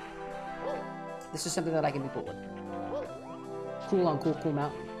okay with that. This is something that I can be cool with. Cool on Cool Cool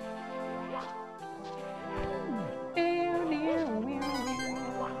Mountain.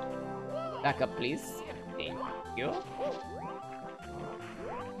 Back up, please. Thank you.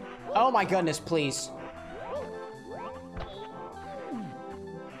 Oh my goodness, please.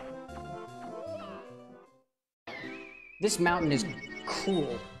 This mountain is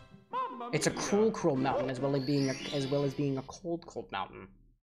cruel. It's a cruel mountain as well as being a cold mountain.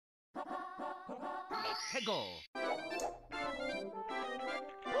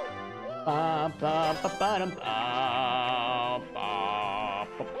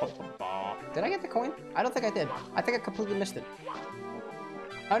 Did I get the coin? I don't think I did. I think I completely missed it.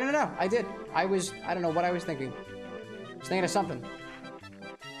 Oh, no, I did. I don't know what I was thinking. I was thinking of something.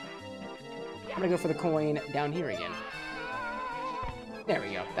 I'm gonna go for the coin down here again. There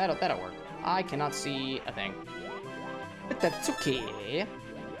we go. That'll work. I cannot see a thing. But that's okay.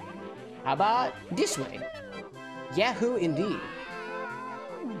 How about this way? Yahoo indeed.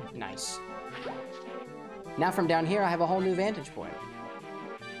 Nice. Now from down here, I have a whole new vantage point.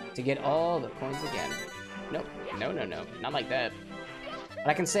 To get all the coins again. Nope. No. Not like that. But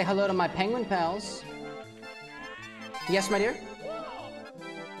I can say hello to my penguin pals. Yes, my dear?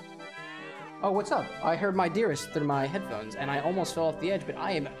 Oh, what's up? I heard my dearest through my headphones, and I almost fell off the edge, but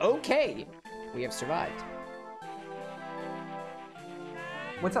I am okay. We have survived.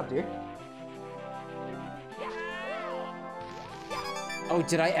 What's up, dear? Oh,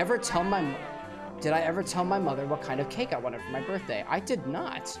 did I ever tell my mother what kind of cake I wanted for my birthday? I did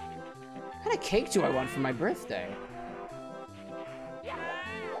not. What kind of cake do I want for my birthday?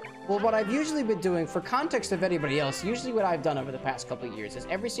 Well, what I've usually been doing, for context of anybody else, usually what I've done over the past couple of years is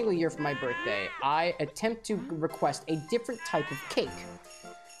every single year for my birthday, I attempt to request a different type of cake.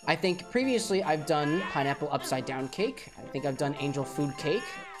 I think previously I've done pineapple upside down cake. I think I've done angel food cake.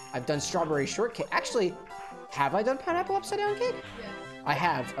 I've done strawberry shortcake. Actually, have I done pineapple upside down cake? Yes. I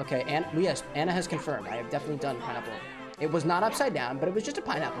have. Okay, and yes, Anna has confirmed. I have definitely done pineapple. It was not upside down, but it was just a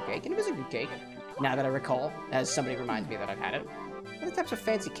pineapple cake, and it was a good cake. Now that I recall, as somebody reminds me that I've had it. What types of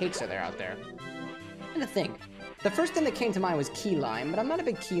fancy cakes are there out there? And the first thing that came to mind was key lime, but I'm not a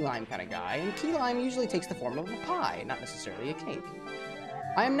big key lime kind of guy, and key lime usually takes the form of a pie, not necessarily a cake.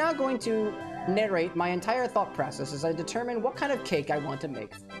 I am now going to narrate my entire thought process as I determine what kind of cake I want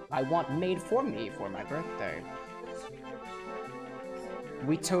made for me for my birthday.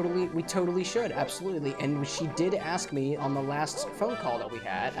 We totally should, absolutely. And she did ask me on the last phone call that we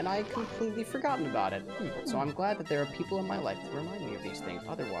had, and I had completely forgotten about it. So I'm glad that there are people in my life that remind me of these things.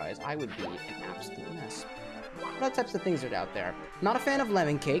 Otherwise, I would be an absolute mess. What types of things are out there? Not a fan of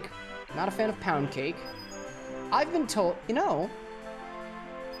lemon cake. Not a fan of pound cake. I've been told, you know,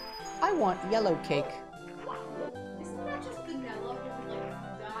 I want yellow cake. Isn't that just vanilla?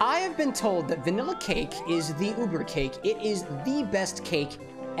 I have been told that vanilla cake is the uber cake. It is the best cake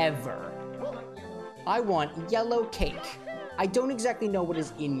ever. I want yellow cake. I don't exactly know what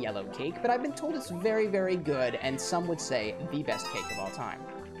is in yellow cake, but I've been told it's very, very good, and some would say the best cake of all time.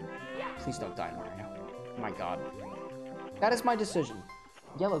 Please don't die, Mario. Oh my god. That is my decision.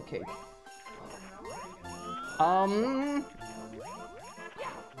 Yellow cake.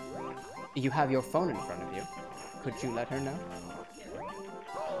 You have your phone in front of you. Could you let her know?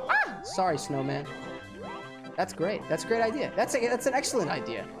 Ah! Sorry, snowman. That's great. That's a great idea. That's an excellent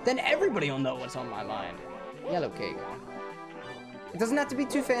idea. Then everybody will know what's on my mind. Yellow cake. It doesn't have to be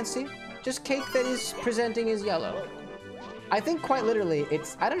too fancy. Just cake that is presenting as yellow. I think quite literally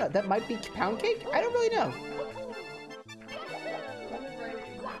it's, I don't know, that might be pound cake? I don't really know.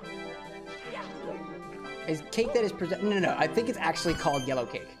 Is cake that is present? No. I think it's actually called yellow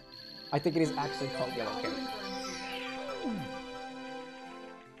cake. I think it is actually called yellow cake.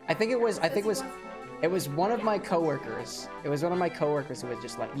 It was one of my coworkers. It was one of my coworkers who was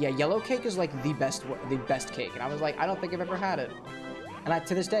just like, yeah, yellow cake is like the best cake. And I was like, I don't think I've ever had it. And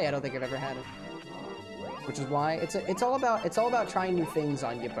to this day, I don't think I've ever had it. Which is why it's all about trying new things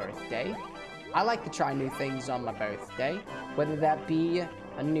on your birthday. I like to try new things on my birthday, whether that be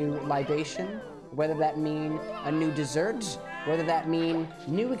a new libation, whether that mean a new dessert, Whether that mean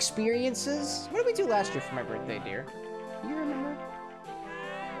new experiences. What did we do last year for my birthday, dear? Do you remember?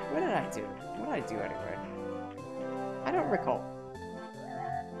 What did I do? What did I do anyway? I don't recall.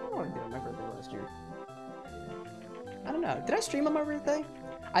 What did I do on my birthday last year? I don't know. Did I stream on my birthday?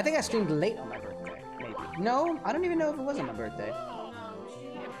 I think I streamed late on my birthday, maybe. No, I don't even know if it was on my birthday.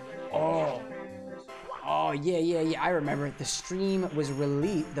 Oh. Oh, yeah. I remember. The stream was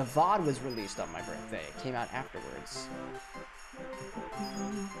released. The VOD was released on my birthday. It came out afterwards.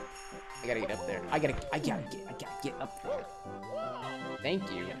 I gotta get up there. I gotta get up there.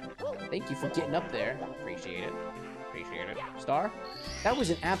 Thank you. Thank you for getting up there. Appreciate it. Appreciate it. Star? That was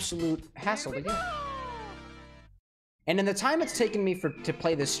an absolute hassle to get. And in the time it's taken me to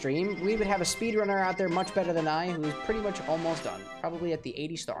play this stream, we would have a speedrunner out there much better than I, who is pretty much almost done. Probably at the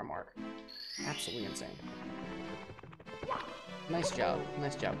 80-star mark. Absolutely insane. Nice job.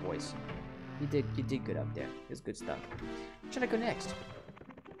 Nice job, boys. You did good up there. It's good stuff. Where should I go next?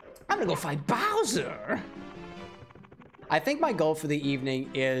 I'm gonna go fight Bowser! I think my goal for the evening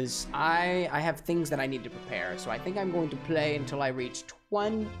is I have things that I need to prepare, so I think I'm going to play until I reach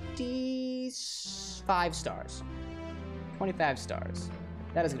 25 stars. 25 stars.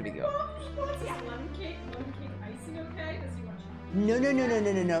 That is gonna be the goal. Lemon cake icing okay? Does he watch? No.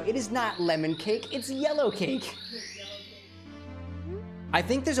 It is not lemon cake. It's yellow cake. I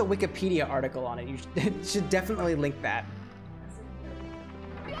think there's a Wikipedia article on it. You should definitely link that.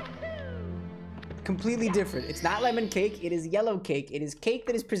 Completely different. It's not lemon cake. It is yellow cake. It is cake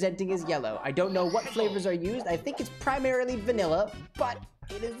that is presenting as yellow. I don't know what flavors are used. I think it's primarily vanilla, but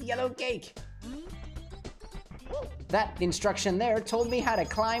it is yellow cake. That instruction there told me how to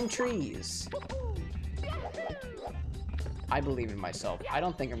climb trees. I believe in myself. I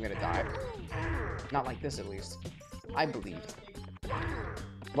don't think I'm gonna die. Not like this, at least. I believed.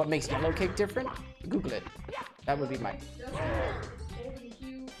 What makes yellow cake different? Google it. That would be my...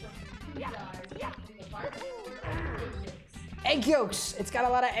 Egg yolks! It's got a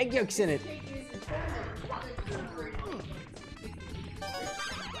lot of egg yolks in it.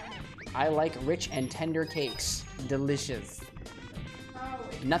 I like rich and tender cakes. Delicious.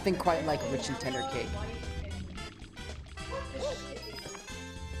 Nothing quite like rich and tender cake.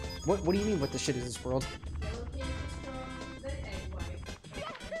 What do you mean, what the shit is this world?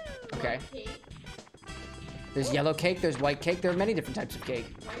 Okay. There's yellow cake, there's white cake, there are many different types of cake.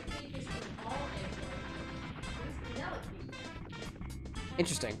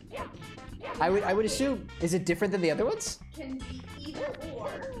 Interesting. I would assume, is it different than the other ones? Can be either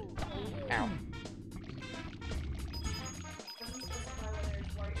or. Ow.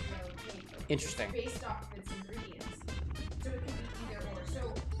 Interesting. Based off of its ingredients. So it can be either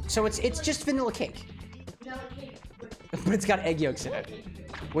or. So it's just vanilla cake. Vanilla cake with But it's got egg yolks in it.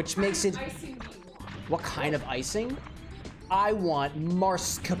 Which makes it... icing do you want? What kind of icing? I want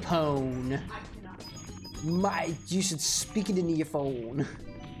mascarpone. I cannot. You should speak it into your phone.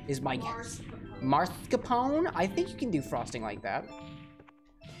 Is my guess. Mascarpone? I think you can do frosting like that.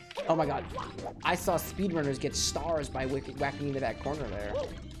 Oh my god. I saw speedrunners get stars by whacking into that corner there.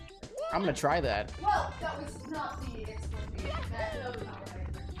 I'm gonna try that. Well, that was not the explanation. That was not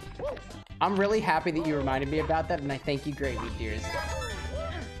what I I'm really happy that you reminded me about that, and I thank you greatly, dears.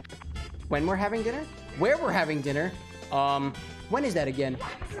 When we're having dinner? Where we're having dinner? When is that again?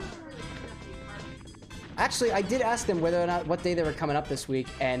 Actually, I did ask them whether or not what day they were coming up this week,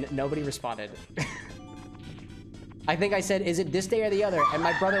 and nobody responded. I think I said, is it this day or the other? And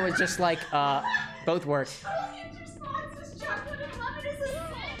my brother was just like, both work.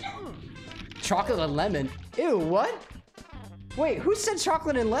 Chocolate and lemon? Ew, what? Wait, who said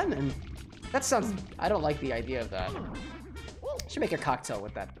chocolate and lemon? That sounds... I don't like the idea of that. Should make a cocktail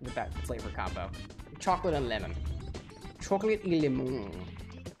with that flavor combo. Chocolate and lemon. Chocolate et lemon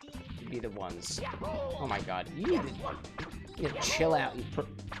would be the ones. Oh my god. You need to chill out.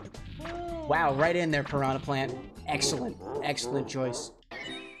 Wow, right in there, Piranha Plant. Excellent. Excellent choice.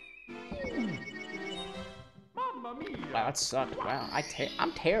 Wow, that sucked. Wow,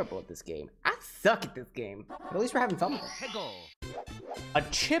 I'm terrible at this game. I suck at this game. But at least we're having fun with it. A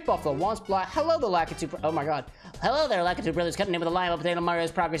chip off the once block. Hello, the Lakitu. Oh my god. Hello there, Lakitu brothers, cutting in with a live update on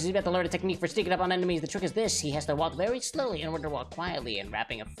Mario's progress. He's about to learn a technique for sneaking up on enemies. The trick is this: he has to walk very slowly in order to walk quietly. And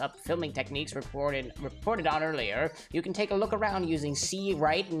wrapping up filming techniques reported on earlier, you can take a look around using C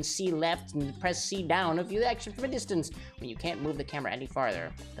right and C left and press C down to view the action from a distance. When you can't move the camera any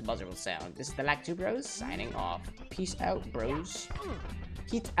farther, the buzzer will sound. This is the Lakitu Bros signing off. Peace out, bros.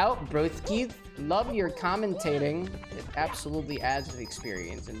 Keith out, broskies. Love your commentating. It absolutely adds to the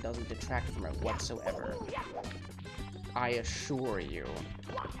experience and doesn't detract from it whatsoever. I assure you.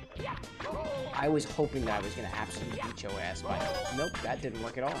 I was hoping that I was gonna absolutely beat your ass, but nope, that didn't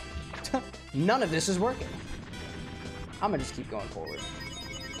work at all. None of this is working. I'm gonna just keep going forward.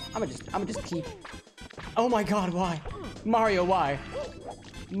 I'm gonna just keep. Oh my God, why? Mario, why?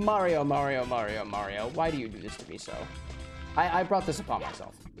 Mario, Mario, Mario, Mario. Why do you do this to me so? I brought this upon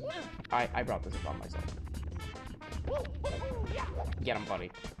myself. I brought this upon myself. Get him, buddy.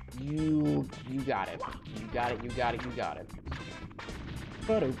 You got it. You got it, you got it, you got it.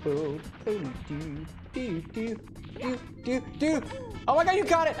 Oh my God, you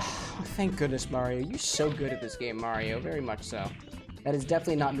got it! Oh, thank goodness, Mario. You're so good at this game, Mario. Very much so. That is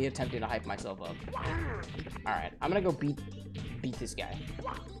definitely not me attempting to hype myself up. Alright, I'm gonna go beat this guy.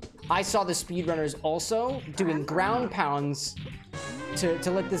 I saw the speedrunners also doing ground pounds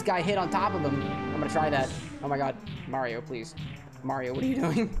to let this guy hit on top of him. I'm gonna try that. Oh my God. Mario, please. Mario, what are you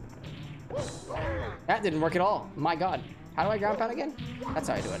doing? That didn't work at all. My God. How do I ground pound again? That's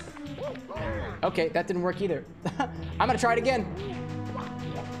how I do it. Okay, that didn't work either. I'm gonna try it again.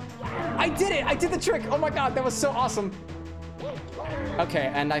 I did it! I did the trick! Oh my God, that was so awesome. Okay,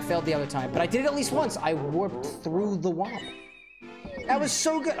 and I failed the other time, but I did it at least once. I warped through the womp. That was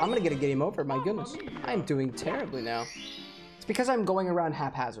so good. I'm gonna get a game over, my goodness. I'm doing terribly now. It's because I'm going around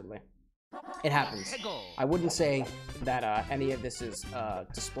haphazardly. It happens. I wouldn't say that any of this is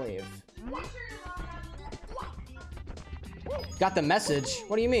display of. Got the message?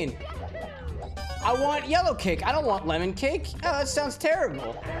 What do you mean? I want yellow cake. I don't want lemon cake. Oh, that sounds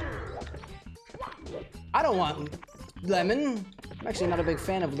terrible. I don't want lemon. I'm actually not a big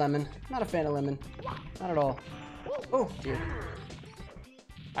fan of lemon. Not a fan of lemon. Not at all. Oh, dear.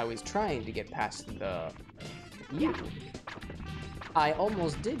 I was trying to get past the... You. I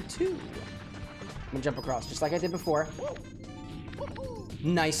almost did, too. I'm gonna jump across, just like I did before.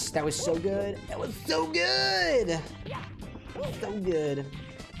 Nice. That was so good. That was so good. So good.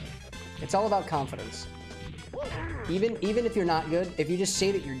 It's all about confidence. Even if you're not good, if you just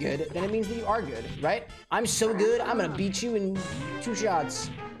say that you're good, then it means that you are good, right? I'm so good, I'm gonna beat you in 2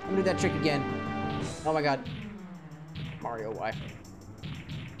 shots. I'm gonna do that trick again. Oh my God. Mario, why?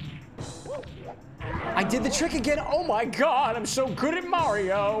 I did the trick again. Oh my God, I'm so good at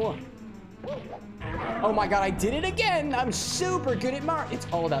Mario. Oh my God, I did it again. I'm super good at Mario. It's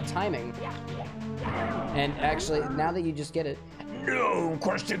all about timing. And actually, now that you just get it. No,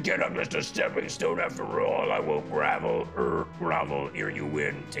 quest to get up just a stepping stone after all. I won't grovel. Here you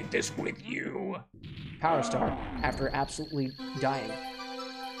win. Take this with you. Power Star, after absolutely dying.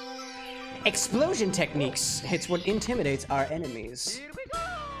 Explosion techniques. It's what intimidates our enemies.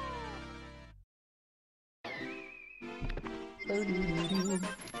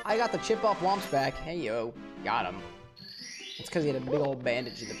 I got the chip off Womp's back. Hey, yo. Got him. It's because he had a big old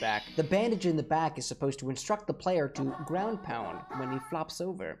bandage in the back. The bandage in the back is supposed to instruct the player to ground pound when he flops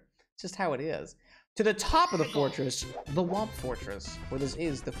over. It's just how it is. To the top of the fortress, the Womp Fortress, where this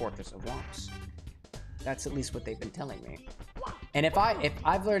is the Fortress of Womps. That's at least what they've been telling me. And if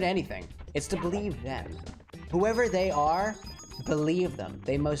I've learned anything, it's to believe them. Whoever they are, believe them.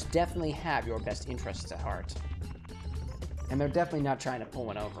 They most definitely have your best interests at heart. And they're definitely not trying to pull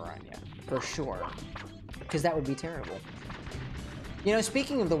one over on you, for sure. Because that would be terrible. You know,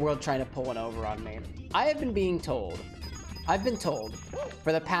 speaking of the world trying to pull one over on me, I've been told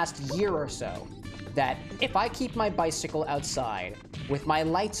for the past year or so that if I keep my bicycle outside with my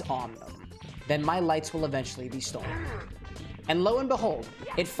lights on them, then my lights will eventually be stolen. And lo and behold,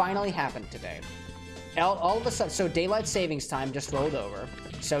 it finally happened today. All of a sudden, so daylight savings time just rolled over,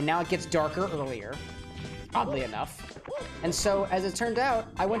 so now it gets darker earlier, oddly enough. And so, as it turned out,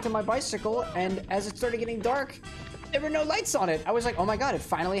 I went to my bicycle, and as it started getting dark, there were no lights on it. I was like, oh my God, it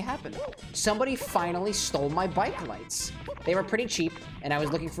finally happened. Somebody finally stole my bike lights. They were pretty cheap, and I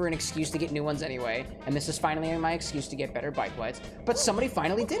was looking for an excuse to get new ones anyway, and this is finally my excuse to get better bike lights, but somebody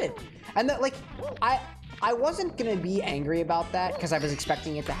finally did it. And that, like, I wasn't gonna be angry about that, because I was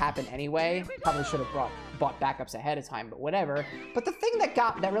expecting it to happen anyway. Probably should have bought backups ahead of time, but whatever. But the thing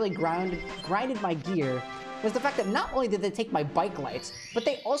that really grinded my gear was the fact that not only did they take my bike lights, but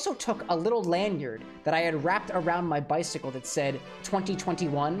they also took a little lanyard that I had wrapped around my bicycle that said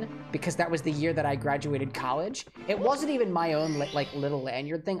 2021, because that was the year that I graduated college. It wasn't even my own like little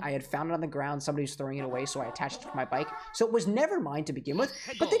lanyard thing. I had found it on the ground, somebody was throwing it away, so I attached it to my bike. So it was never mine to begin with,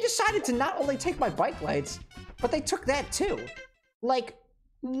 but they decided to not only take my bike lights, but they took that too. Like,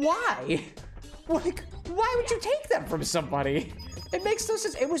 why? Like, why would you take them from somebody? It makes no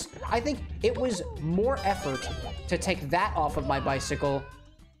sense. I think it was more effort to take that off of my bicycle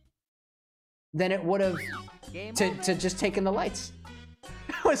than it would have to just taking the lights.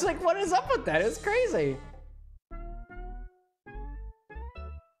 I was like, what is up with that? It's crazy.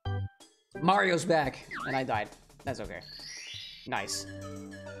 Mario's back, and I died. That's okay. Nice.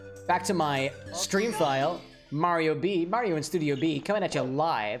 Back to my stream file. Mario in Studio B, coming at you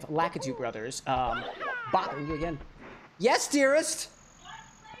live. Lakitu Brothers. Bothering you again. Yes, dearest!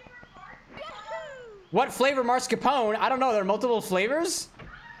 What flavor mascarpone? I don't know, there are multiple flavors?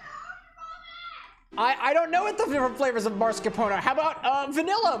 I don't know what the different flavors of mascarpone are. How about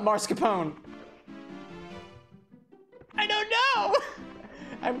vanilla mascarpone? I don't know!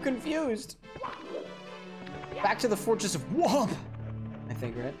 I'm confused. Back to the Fortress of Womp! I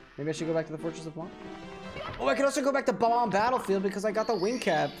think, right? Maybe I should go back to the Fortress of Womp? Oh, I can also go back to Bomb Battlefield because I got the wing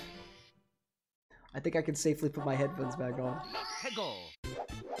cap. I think I can safely put my headphones back on.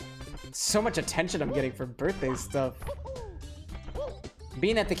 So much attention I'm getting for birthday stuff.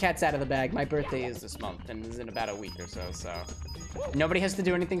 Being that the cat's out of the bag, my birthday is this month and is in about a week or so. Nobody has to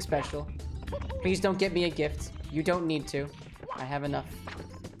do anything special. Please don't get me a gift. You don't need to. I have enough.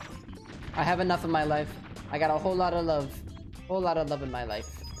 I have enough in my life. I got a whole lot of love. Whole lot of love in my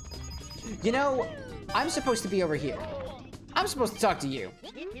life. You know, I'm supposed to be over here. I'm supposed to talk to you.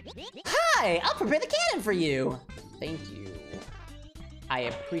 Hi, I'll prepare the cannon for you. Thank you. I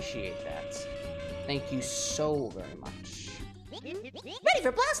appreciate that. Thank you so very much. Ready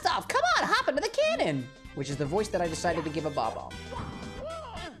for blast off! Come on, hop into the cannon! Which is the voice that I decided to give a bob-omb.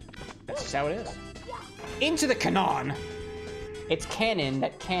 That's just how it is. Into the cannon! It's cannon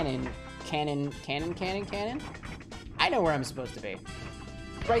that cannon. I know where I'm supposed to be.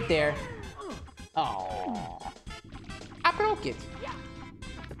 Right there. Oh, I broke it.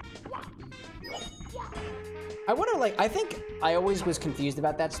 I wonder, like, I think I always was confused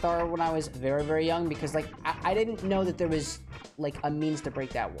about that star when I was very, very young because, like, I didn't know that there was, like, a means to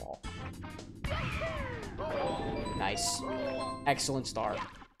break that wall. Nice. Excellent star.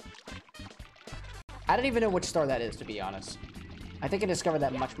 I don't even know which star that is, to be honest. I think I discovered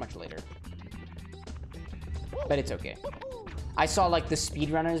that much, much later. But it's okay. I saw, like, the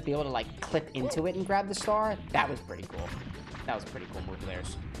speedrunners be able to, like, clip into it and grab the star. That was pretty cool. That was a pretty cool move of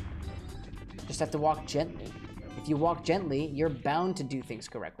theirs. Just have to walk gently. If you walk gently, you're bound to do things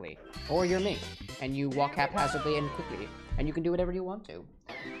correctly. Or you're me. And you walk haphazardly and quickly. And you can do whatever you want to.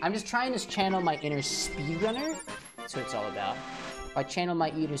 I'm just trying to channel my inner speedrunner. That's what it's all about. If I channel my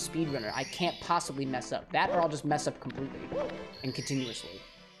inner speedrunner, I can't possibly mess up. That or I'll just mess up completely. And continuously.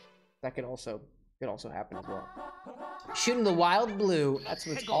 That could also happen as well. Shooting the wild blue, that's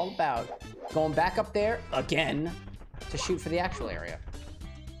what it's all about. Going back up there, again, to shoot for the actual area.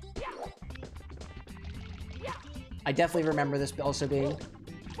 I definitely remember this also being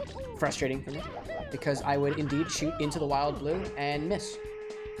frustrating for me, because I would indeed shoot into the wild blue and miss.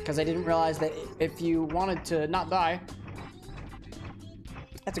 Because I didn't realize that if you wanted to not die,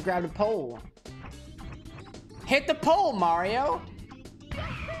 you have to grab the pole. Hit the pole, Mario!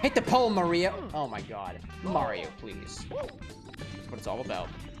 Hit the pole, Mario! Oh my god. Mario, please. That's what it's all about.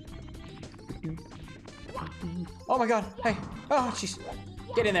 Oh my god. Hey. Oh, jeez.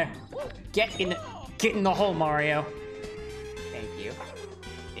 Get in there. Get in the hole, Mario. Thank you.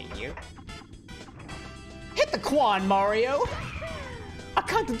 Thank you. Hit the Quan, Mario! I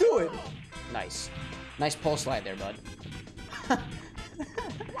can't do it! Nice. Nice pole slide there, bud.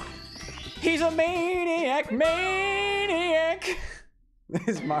 He's a maniac! Maniac!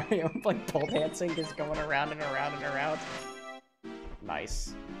 This Mario, like, pole dancing, just going around and around and around.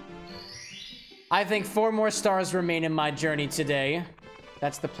 Nice. I think 4 more stars remain in my journey today.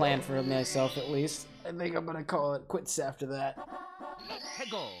 That's the plan for myself, at least. I think I'm gonna call it quits after that.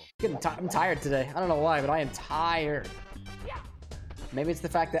 I'm tired today. I don't know why, but I am tired. Maybe it's the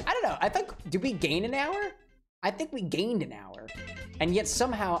fact that, I don't know, I think, did we gain an hour? I think we gained an hour. And yet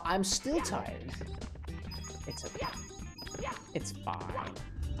somehow I'm still tired. It's okay. It's fine.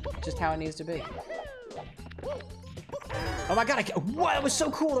 Just how it needs to be. Oh my god, what? That was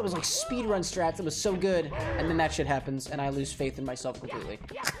so cool. That was like speedrun strats. It was so good. And then that shit happens and I lose faith in myself completely.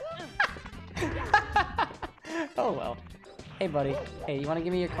 Oh well. Hey buddy. Hey, you wanna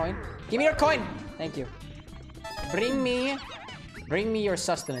give me your coin? Give me your coin! Thank you. Bring me your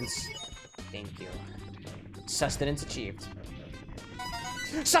sustenance. Thank you. Sustenance achieved.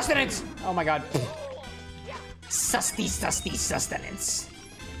 Sustenance! Oh my god. Susty sustenance.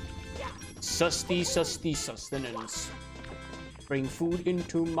 Susty sustenance. Bring food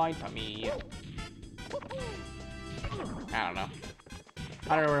into my tummy. I don't know.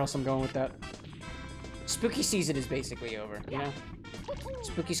 I don't know where else I'm going with that. Spooky season is basically over, you know?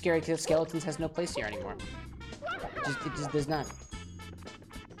 Spooky scary skeletons has no place here anymore. It just does not.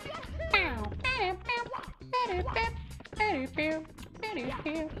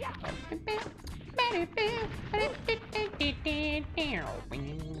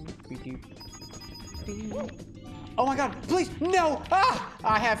 Oh my god, please, no! Ah!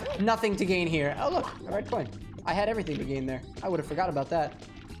 I have nothing to gain here. Oh look, a red coin. I had everything to gain there. I would have forgot about that.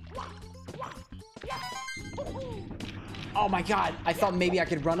 Oh my god, I thought maybe I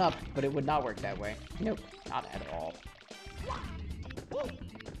could run up, but it would not work that way. Nope, not at all.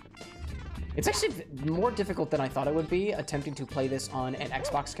 It's actually more difficult than I thought it would be attempting to play this on an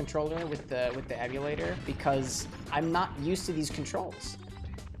Xbox controller with the emulator because I'm not used to these controls.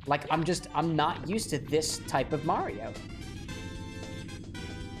 Like I'm not used to this type of Mario.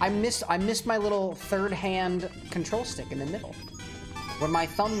 I missed my little third hand control stick in the middle where my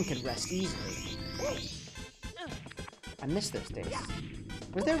thumb could rest easily. I miss those days.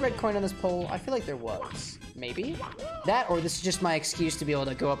 Was there a red coin on this pole? I feel like there was. Maybe? That, or this is just my excuse to be able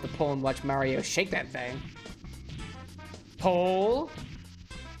to go up the pole and watch Mario shake that thing. Pole.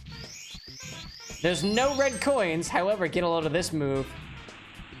 There's no red coins, however, get a load of this move.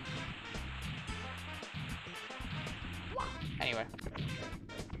 Anyway.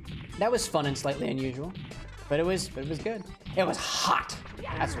 That was fun and slightly unusual. But it was good. It was hot.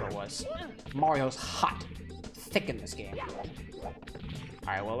 That's what it was. Mario's hot. Thick in this game.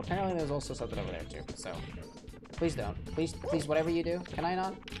 Alright, well apparently there's also something over there too, so please don't. Please, whatever you do, can I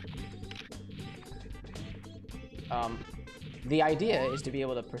not? The idea is to be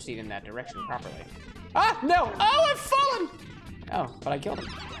able to proceed in that direction properly. Ah, no! Oh, I've fallen! Oh, but I killed him.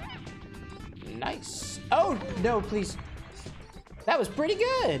 Nice. Oh, no, please. That was pretty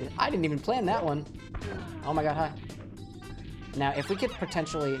good. I didn't even plan that one. Oh my god, hi. Now, if we could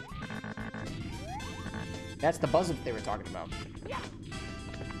potentially... That's the buzz that they were talking about.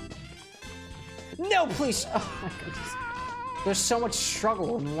 No, please! Oh my goodness. There's so much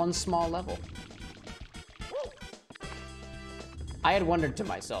struggle in one small level. I had wondered to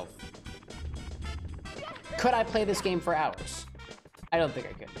myself, could I play this game for hours? I don't think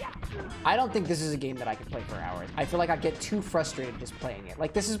I could. I don't think this is a game that I could play for hours. I feel like I'd get too frustrated just playing it.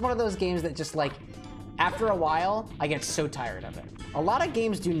 Like, this is one of those games that just, like, after a while, I get so tired of it. A lot of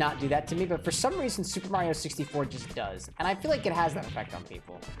games do not do that to me, but for some reason, Super Mario 64 just does. And I feel like it has that effect on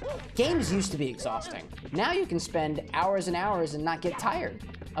people. Games used to be exhausting. Now you can spend hours and hours and not get tired.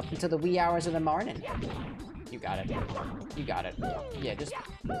 Up until the wee hours of the morning. You got it. You got it. Yeah, just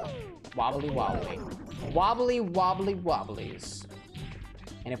wobbly wobbly. Wobbly wobbly wobblies.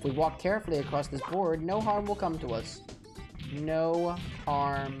 And if we walk carefully across this board, no harm will come to us. No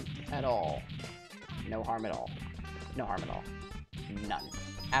harm at all. No harm at all. No harm at all. None.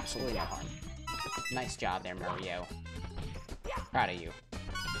 Absolutely no harm. Nice job there, Mario. Proud of you.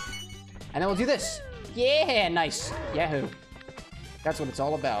 And then we'll do this. Yeah, nice. Yahoo. That's what it's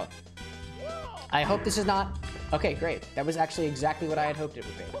all about. I hope this is not... Okay, great. That was actually exactly what I had hoped it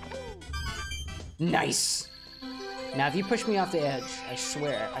would be. Nice. Now, if you push me off the edge, I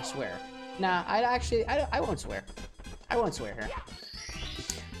swear. Nah, I won't swear. I won't swear here.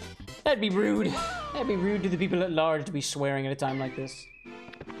 That'd be rude. That'd be rude to the people at large to be swearing at a time like this.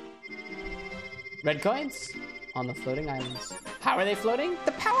 Red coins on the floating islands. How are they floating?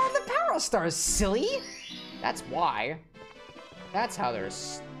 The power of the Power Stars, silly! That's why. That's how they're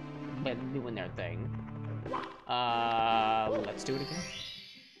doing their thing. Let's do it again.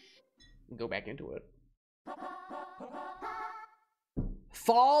 Go back into it.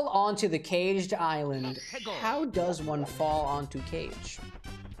 Fall onto the caged island. How does one fall onto cage?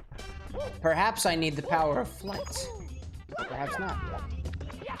 Perhaps I need the power of flight. Perhaps not.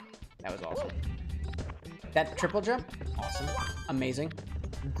 That was awesome. That triple jump? Awesome. Amazing.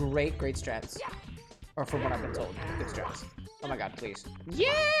 Great strats. Or from what I've been told, good strats. Oh my god, please.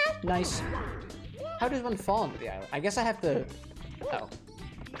 Yeah! Nice. How does one fall into the island? I guess I have to... Oh.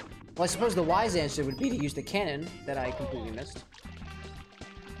 Well, I suppose the wise answer would be to use the cannon that I completely missed.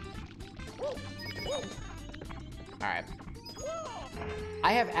 Alright.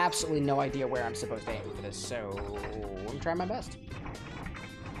 I have absolutely no idea where I'm supposed to aim for this, so I'm trying my best.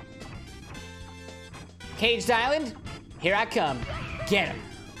 Caged Island, here I come. Get him.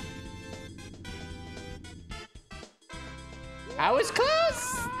 I was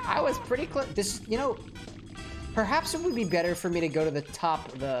close. I was pretty close. This, you know, perhaps it would be better for me to go to the top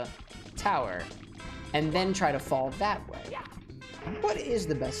of the tower and then try to fall that way. What is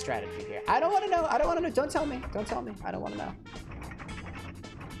the best strategy here? I don't want to know. I don't want to know. Don't tell me. Don't tell me. I don't want to know.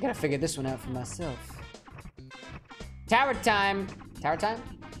 I gotta figure this one out for myself. Tower time. Tower time?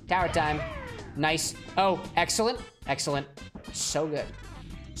 Tower time. Nice. Oh, excellent. Excellent. So good.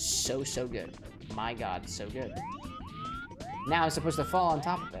 So good. My god, so good. Now I'm supposed to fall on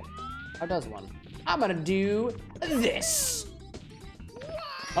top of it. How does one? I'm gonna do this.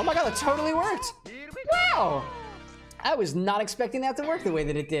 Oh my god, that totally worked. Wow! I was not expecting that to work the way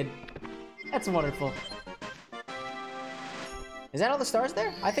that it did. That's wonderful. Is that all the stars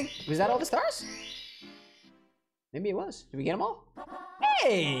there? I think, was that all the stars? Maybe it was. Did we get them all?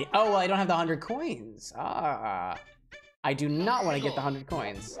 Hey! Oh, well, I don't have the 100 coins. Ah. I do not want to get the 100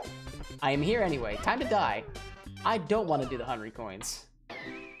 coins. I am here anyway. Time to die. I don't want to do the 100 coins.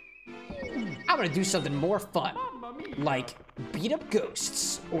 I'm gonna do something more fun. Like, beat up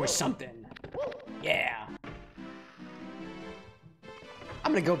ghosts or something. Yeah.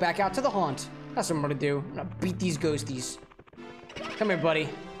 I'm gonna go back out to the haunt. That's what I'm gonna do. I'm gonna beat these ghosties. Come here, buddy.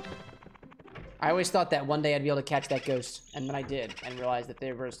 I always thought that one day I'd be able to catch that ghost, and then I did, and realized that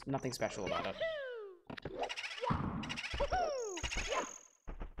there was nothing special about it.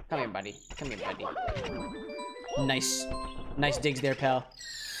 Come here, buddy. Come here, buddy. Nice. Nice digs there, pal.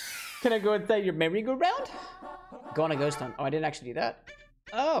 Can I go inside your merry-go-round? Go on a ghost hunt. Oh, I didn't actually do that.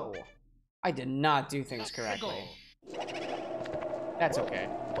 Oh. I did not do things correctly. That's okay.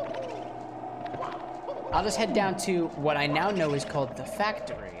 I'll just head down to what I now know is called the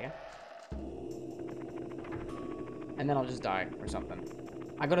factory. And then I'll just die or something.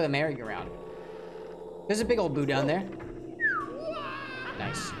 I go to the merry-go-round. There's a big old boo down there.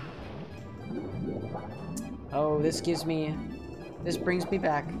 Nice. Oh, this brings me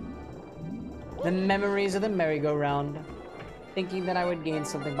back. The memories of the merry-go-round. Thinking that I would gain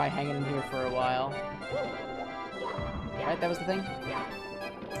something by hanging in here for a while. Right, that was the thing?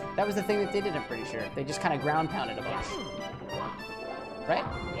 That was the thing that they did, I'm pretty sure. They just kind of ground pounded a bunch. Right?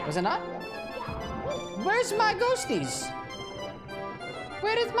 Was it not? Where's my ghosties?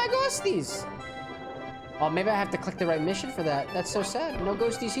 Where is my ghosties? Oh, maybe I have to click the right mission for that. That's so sad. No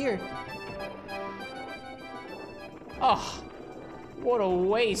ghosties here. Oh, what a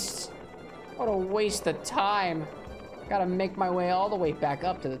waste. What a waste of time. Gotta make my way all the way back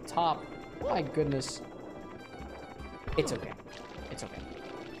up to the top. My goodness. It's okay. It's okay.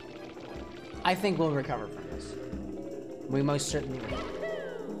 I think we'll recover from this. We most certainly will.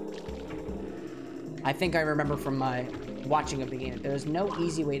 I think I remember from my watching of the game that there's no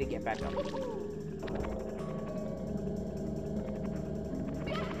easy way to get back up.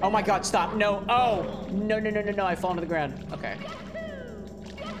 Oh my god, stop. No. Oh! No, no, no, no, no. I fall to the ground. Okay.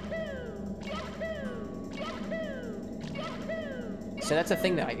 So that's a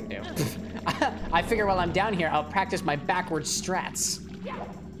thing that I can do. I figure while I'm down here, I'll practice my backwards strats.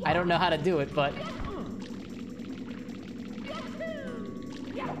 I don't know how to do it, but...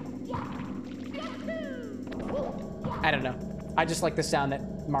 I don't know. I just like the sound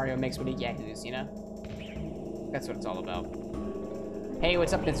that Mario makes when he yahoos, you know? That's what it's all about. Hey,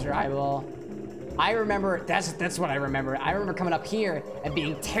 what's up, Mr. Eyeball? I remember, that's what I remember. I remember coming up here and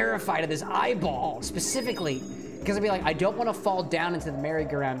being terrified of this eyeball, specifically. Because I'd be like, I don't want to fall down into the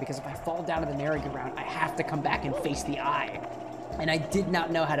merry-go-round, because if I fall down to the merry-go-round, I have to come back and face the eye. And I did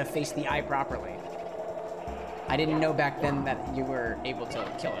not know how to face the eye properly. I didn't know back then that you were able to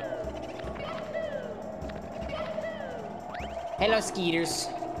kill it. Hello, skeeters.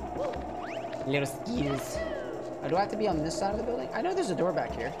 Little skeeters. Oh, do I have to be on this side of the building? I know there's a door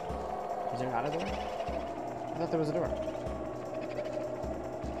back here. Is there not a door? I thought there was a door.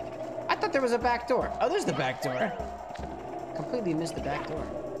 I thought there was a back door. Oh, there's the back door. Completely missed the back door.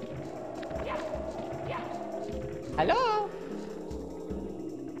 Hello?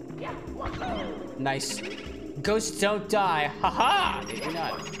 Nice. Ghosts don't die. Haha! They do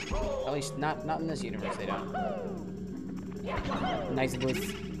not. At least not in this universe, they don't. Nice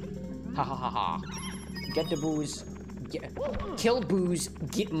booze. Ha ha ha ha. Get the booze. Kill booze,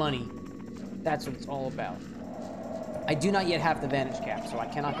 get money. That's what it's all about. I do not yet have the vantage cap, so I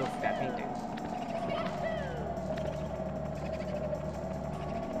cannot go for that painting.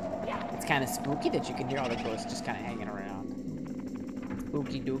 It's kind of spooky that you can hear all the ghosts just kind of hanging around.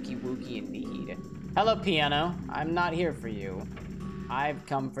 Spooky dooky wooky indeed. Hello, piano. I'm not here for you. I've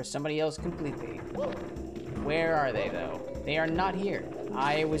come for somebody else completely. Where are they, though? They are not here.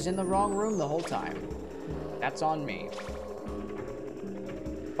 I was in the wrong room the whole time. That's on me.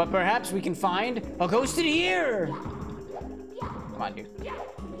 But perhaps we can find a ghost in here! Come on, dude.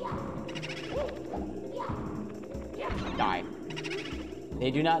 Die. They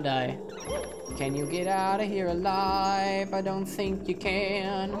do not die. Can you get out of here alive? I don't think you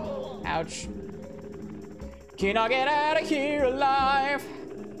can. Ouch. Can I get out of here alive?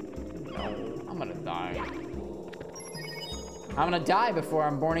 No, I'm gonna die. I'm gonna die before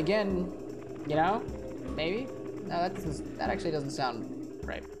I'm born again. You know? Maybe? No, that actually doesn't sound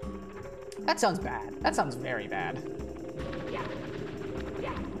right. That sounds bad. That sounds very bad.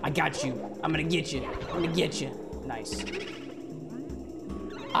 I got you. I'm gonna get you. I'm gonna get you. Nice.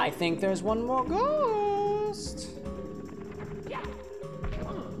 I think there's one more ghost. ghost.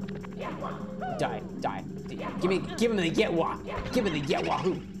 Die. Give him the get wah. Give him the get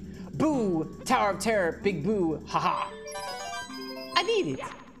wahoo. Boo! Tower of Terror, big boo. Haha. I need it.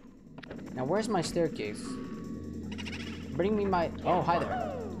 Now where's my staircase? Bring me my. Oh, hi there.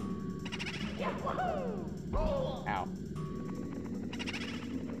 Ow.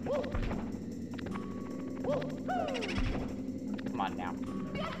 Come on now.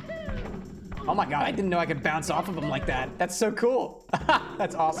 Oh my god, I didn't know I could bounce off of them like that. That's so cool.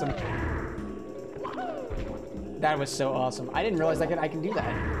 That's awesome. That was so awesome. I didn't realize I can do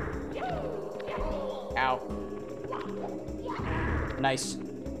that. Ow. Nice.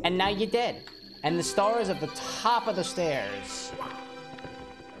 And now you're dead. And the star is at the top of the stairs.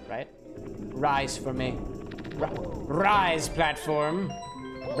 Right? Rise for me. Rise, platform.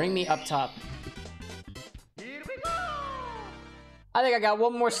 Bring me up top. I think I got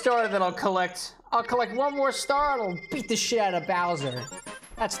one more star that I'll collect. I'll collect one more star and I'll beat the shit out of Bowser.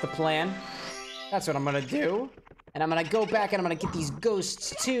 That's the plan. That's what I'm gonna do. And I'm gonna go back and I'm gonna get these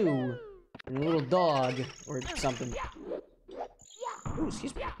ghosts too. And a little dog or something. Ooh,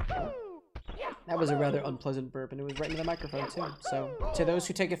 excuse me. That was a rather unpleasant burp and it was right into the microphone too. So, to those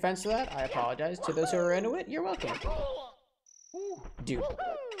who take offense to that, I apologize. To those who are into it, you're welcome. Dude.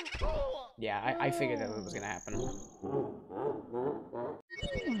 Yeah, I figured that was gonna happen.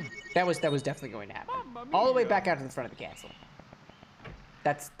 That was definitely going to happen. All the way back out to the front of the castle.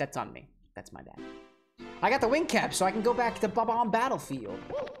 That's on me. That's my bad. I got the wing cap, so I can go back to Ba-Bomb Battlefield.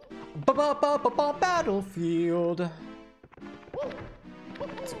 Ba-ba-ba-ba-ba Battlefield.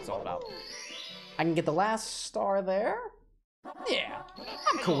 That's what it's all about. I can get the last star there. Yeah,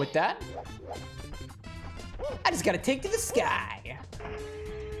 I'm cool with that. I just gotta take to the sky.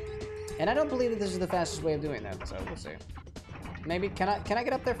 And I don't believe that this is the fastest way of doing that, so we'll see. Maybe, can I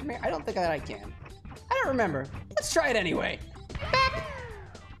get up there from here? I don't think that I can. I don't remember. Let's try it anyway. Bap.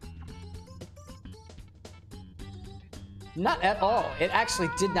 Not at all. It actually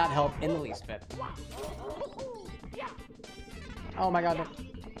did not help in the least bit. Oh my god.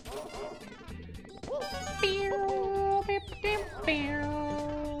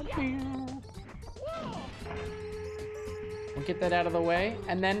 We'll get that out of the way,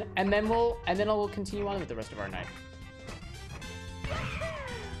 and then we'll continue on with the rest of our night.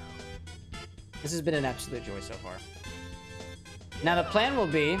 This has been an absolute joy so far. Now the plan will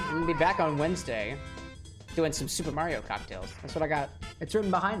be, I'm gonna be back on Wednesday doing some Super Mario cocktails. That's what I got. It's written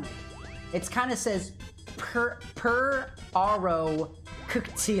behind me. It kind of says per aro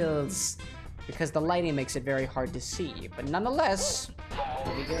cocktails because the lighting makes it very hard to see, but nonetheless,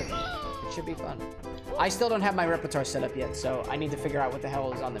 it'll be good. It should be fun. I still don't have my repertoire set up yet, so I need to figure out what the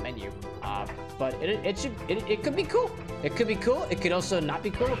hell is on the menu. But it could be cool. It could be cool. It could also not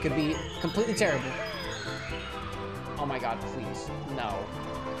be cool. It could be completely terrible. Oh my god, please. No.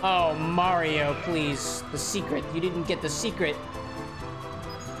 Oh, Mario, please. The secret. You didn't get the secret.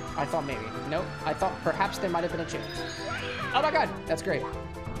 I thought maybe. Nope. I thought perhaps there might have been a chance. Oh my god, that's great.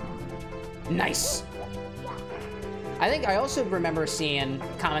 Nice. I think I also remember seeing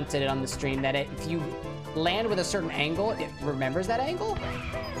commented on the stream that if you land with a certain angle, it remembers that angle.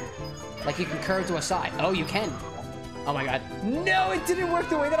 Like you can curve to a side. Oh, you can. Oh my god. No, it didn't work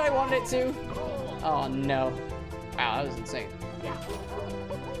the way that I wanted it to. Oh no. Wow, that was insane.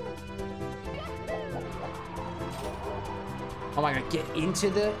 Oh my god, get into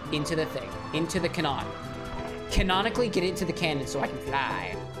the thing. Into the canon. Canonically get into the cannon so I can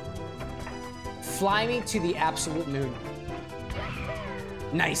fly. Fly me to the absolute moon.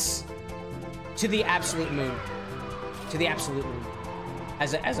 Nice. To the absolute moon. To the absolute moon.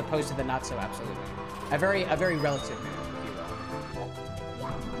 As opposed to the not so absolute moon. A very relative moon, if you will.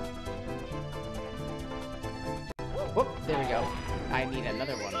 Whoop, there we go. I need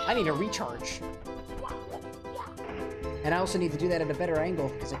another one. I need a recharge. And I also need to do that at a better angle,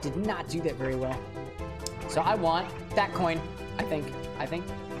 because I did not do that very well. So I want that coin, I think.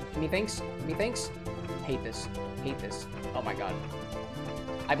 Methinks? Hate this. Oh my god.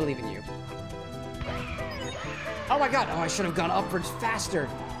 I believe in you. Oh my god, oh, I should have gone upwards faster.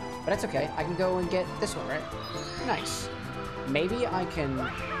 But that's okay, I can go and get this one, right? Nice. Maybe I can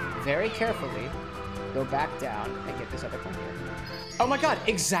very carefully go back down and get this other coin here. Oh my god,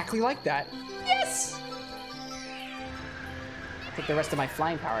 exactly like that. Yes! Take the rest of my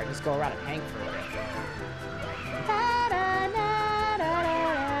flying power and just go around and hang for a bit.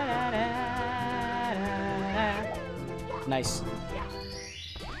 Nice.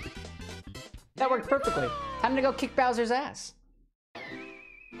 That worked perfectly. Time to go kick Bowser's ass.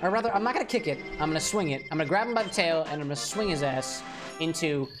 Or rather, I'm not gonna kick it. I'm gonna swing it. I'm gonna grab him by the tail and I'm gonna swing his ass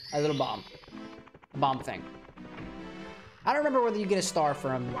into a little bomb. bomb thing. I don't remember whether you get a star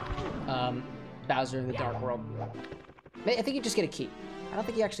from Bowser in the Dark World. I think you just get a key. I don't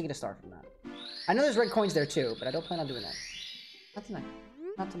think you actually get a star from that. I know there's red coins there too, but I don't plan on doing that. Not tonight.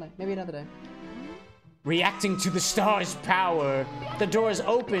 Not tonight. Maybe another day. Reacting to the star's power, the doors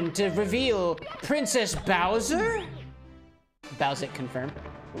open to reveal Princess Bowser? Bowser confirmed.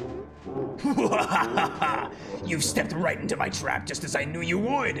 You've stepped right into my trap just as I knew you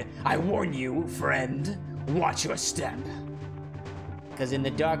would. I warn you, friend. Watch your step. Because in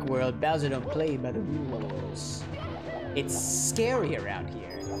the Dark World, Bowser don't play by the rules. It's scary around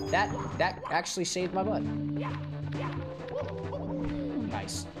here. That actually saved my butt.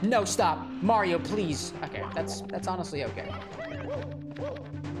 Nice. No, stop. Mario, please. Okay, that's honestly okay.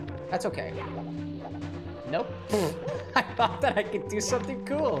 That's okay. Nope. I thought that I could do something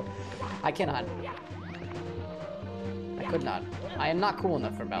cool. I cannot. I could not. I am not cool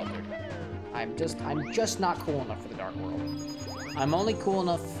enough for Bowser. I'm just not cool enough for the Dark World. I'm only cool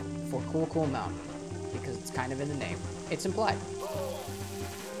enough for Cool Mountain because it's kind of in the name. It's implied.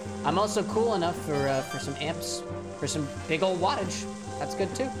 I'm also cool enough for some amps, for some big old wattage. That's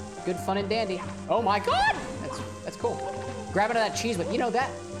good too. Good fun and dandy. Oh my god! That's cool. Grab into that cheese, but you know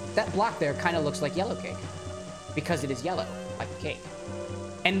that block there kind of looks like yellow cake. Because it is yellow, like a cake.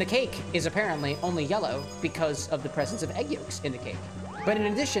 And the cake is apparently only yellow because of the presence of egg yolks in the cake. But in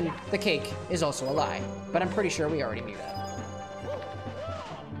addition, the cake is also a lie. But I'm pretty sure we already knew that.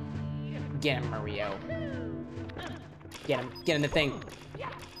 Get him, Mario. Get him. Get in the thing.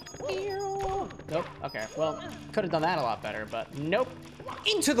 Nope. Okay. Well, could have done that a lot better, but nope.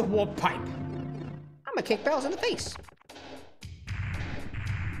 Into the warp pipe. I'm gonna kick Bowser in the face.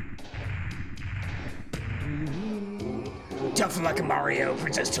 Tough luck, Mario.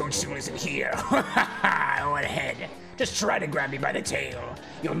 Princess Toadstool isn't here. What ahead? Just try to grab me by the tail.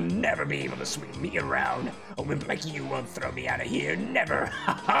 You'll never be able to swing me around. A wimp like you won't throw me out of here. Never.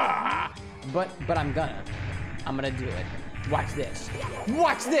 But I'm gonna do it. Watch this.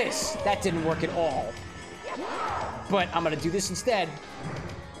 Watch this! That didn't work at all. But I'm gonna do this instead.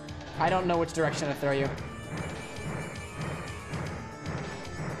 I don't know which direction to throw you.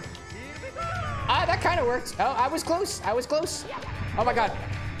 Ah, that kind of worked. Oh, I was close. I was close. Oh my god.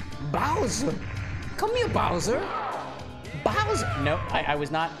 Bowser. Come here, Bowser. Bowser. Nope, I was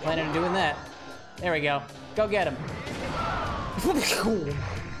not planning on doing that. There we go. Go get him.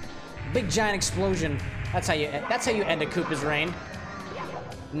 Big giant explosion. That's how you end a Koopa's reign.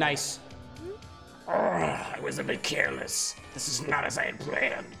 Nice. I was a bit careless. This is not as I had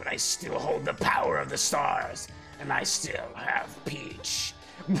planned, but I still hold the power of the stars, and I still have Peach.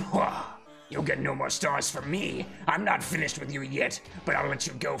 You'll get no more stars from me. I'm not finished with you yet, but I'll let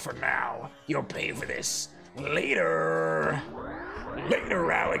you go for now. You'll pay for this later.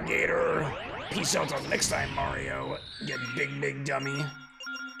 Later, alligator. Peace out till next time, Mario. You big dummy.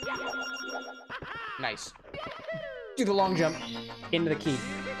 Nice. Do the long jump into the key.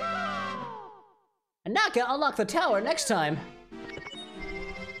 And now I can unlock the tower next time.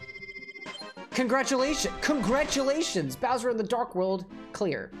 Congratulations! Congratulations! Bowser in the Dark World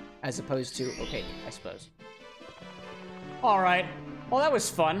clear, as opposed to opaque, I suppose. All right. Well, that was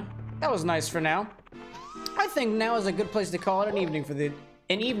fun. That was nice for now. I think now is a good place to call it an evening for the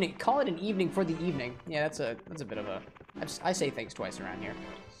Call it an evening for the evening. Yeah, that's a bit of a. I say things twice around here.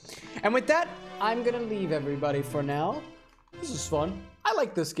 And with that, I'm gonna leave everybody for now. This is fun. I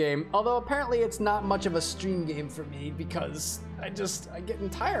like this game, although apparently it's not much of a stream game for me because I'm getting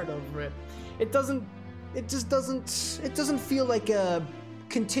tired of it. It doesn't feel like a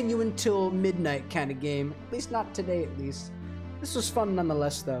continue until midnight kind of game. At least not today, at least. This was fun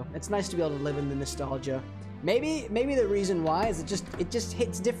nonetheless, though. It's nice to be able to live in the nostalgia. Maybe the reason why is it just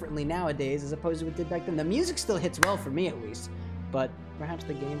hits differently nowadays as opposed to what it did back then. The music still hits well for me, at least, but perhaps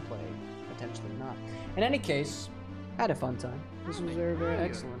the gameplay potentially not. In any case, I had a fun time. This was very, very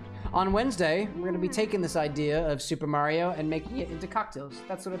excellent. On Wednesday, we're going to be taking this idea of Super Mario and making it into cocktails.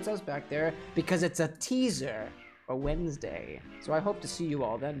 That's what it says back there, because it's a teaser for Wednesday. So I hope to see you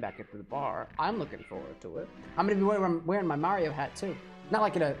all then back at the bar. I'm looking forward to it. I'm going to be wearing my Mario hat, too. Not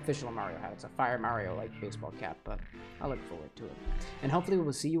like an official Mario hat. It's a Fire Mario, like, baseball cap, but I look forward to it. And hopefully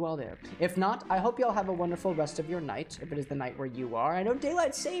we'll see you all there. If not, I hope you all have a wonderful rest of your night, if it is the night where you are. I know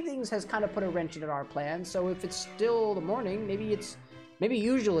Daylight Savings has kind of put a wrench into our plans, so if it's still the morning, maybe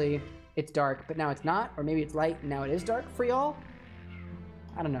usually it's dark, but now it's not, or maybe it's light and now it is dark for y'all.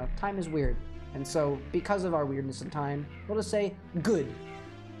 I don't know. Time is weird. And so, because of our weirdness in time, we'll just say good.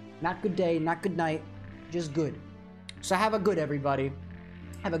 Not good day, not good night, just good. So have a good everybody.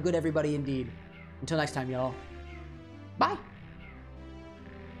 Have a good everybody indeed. Until next time, y'all. Bye.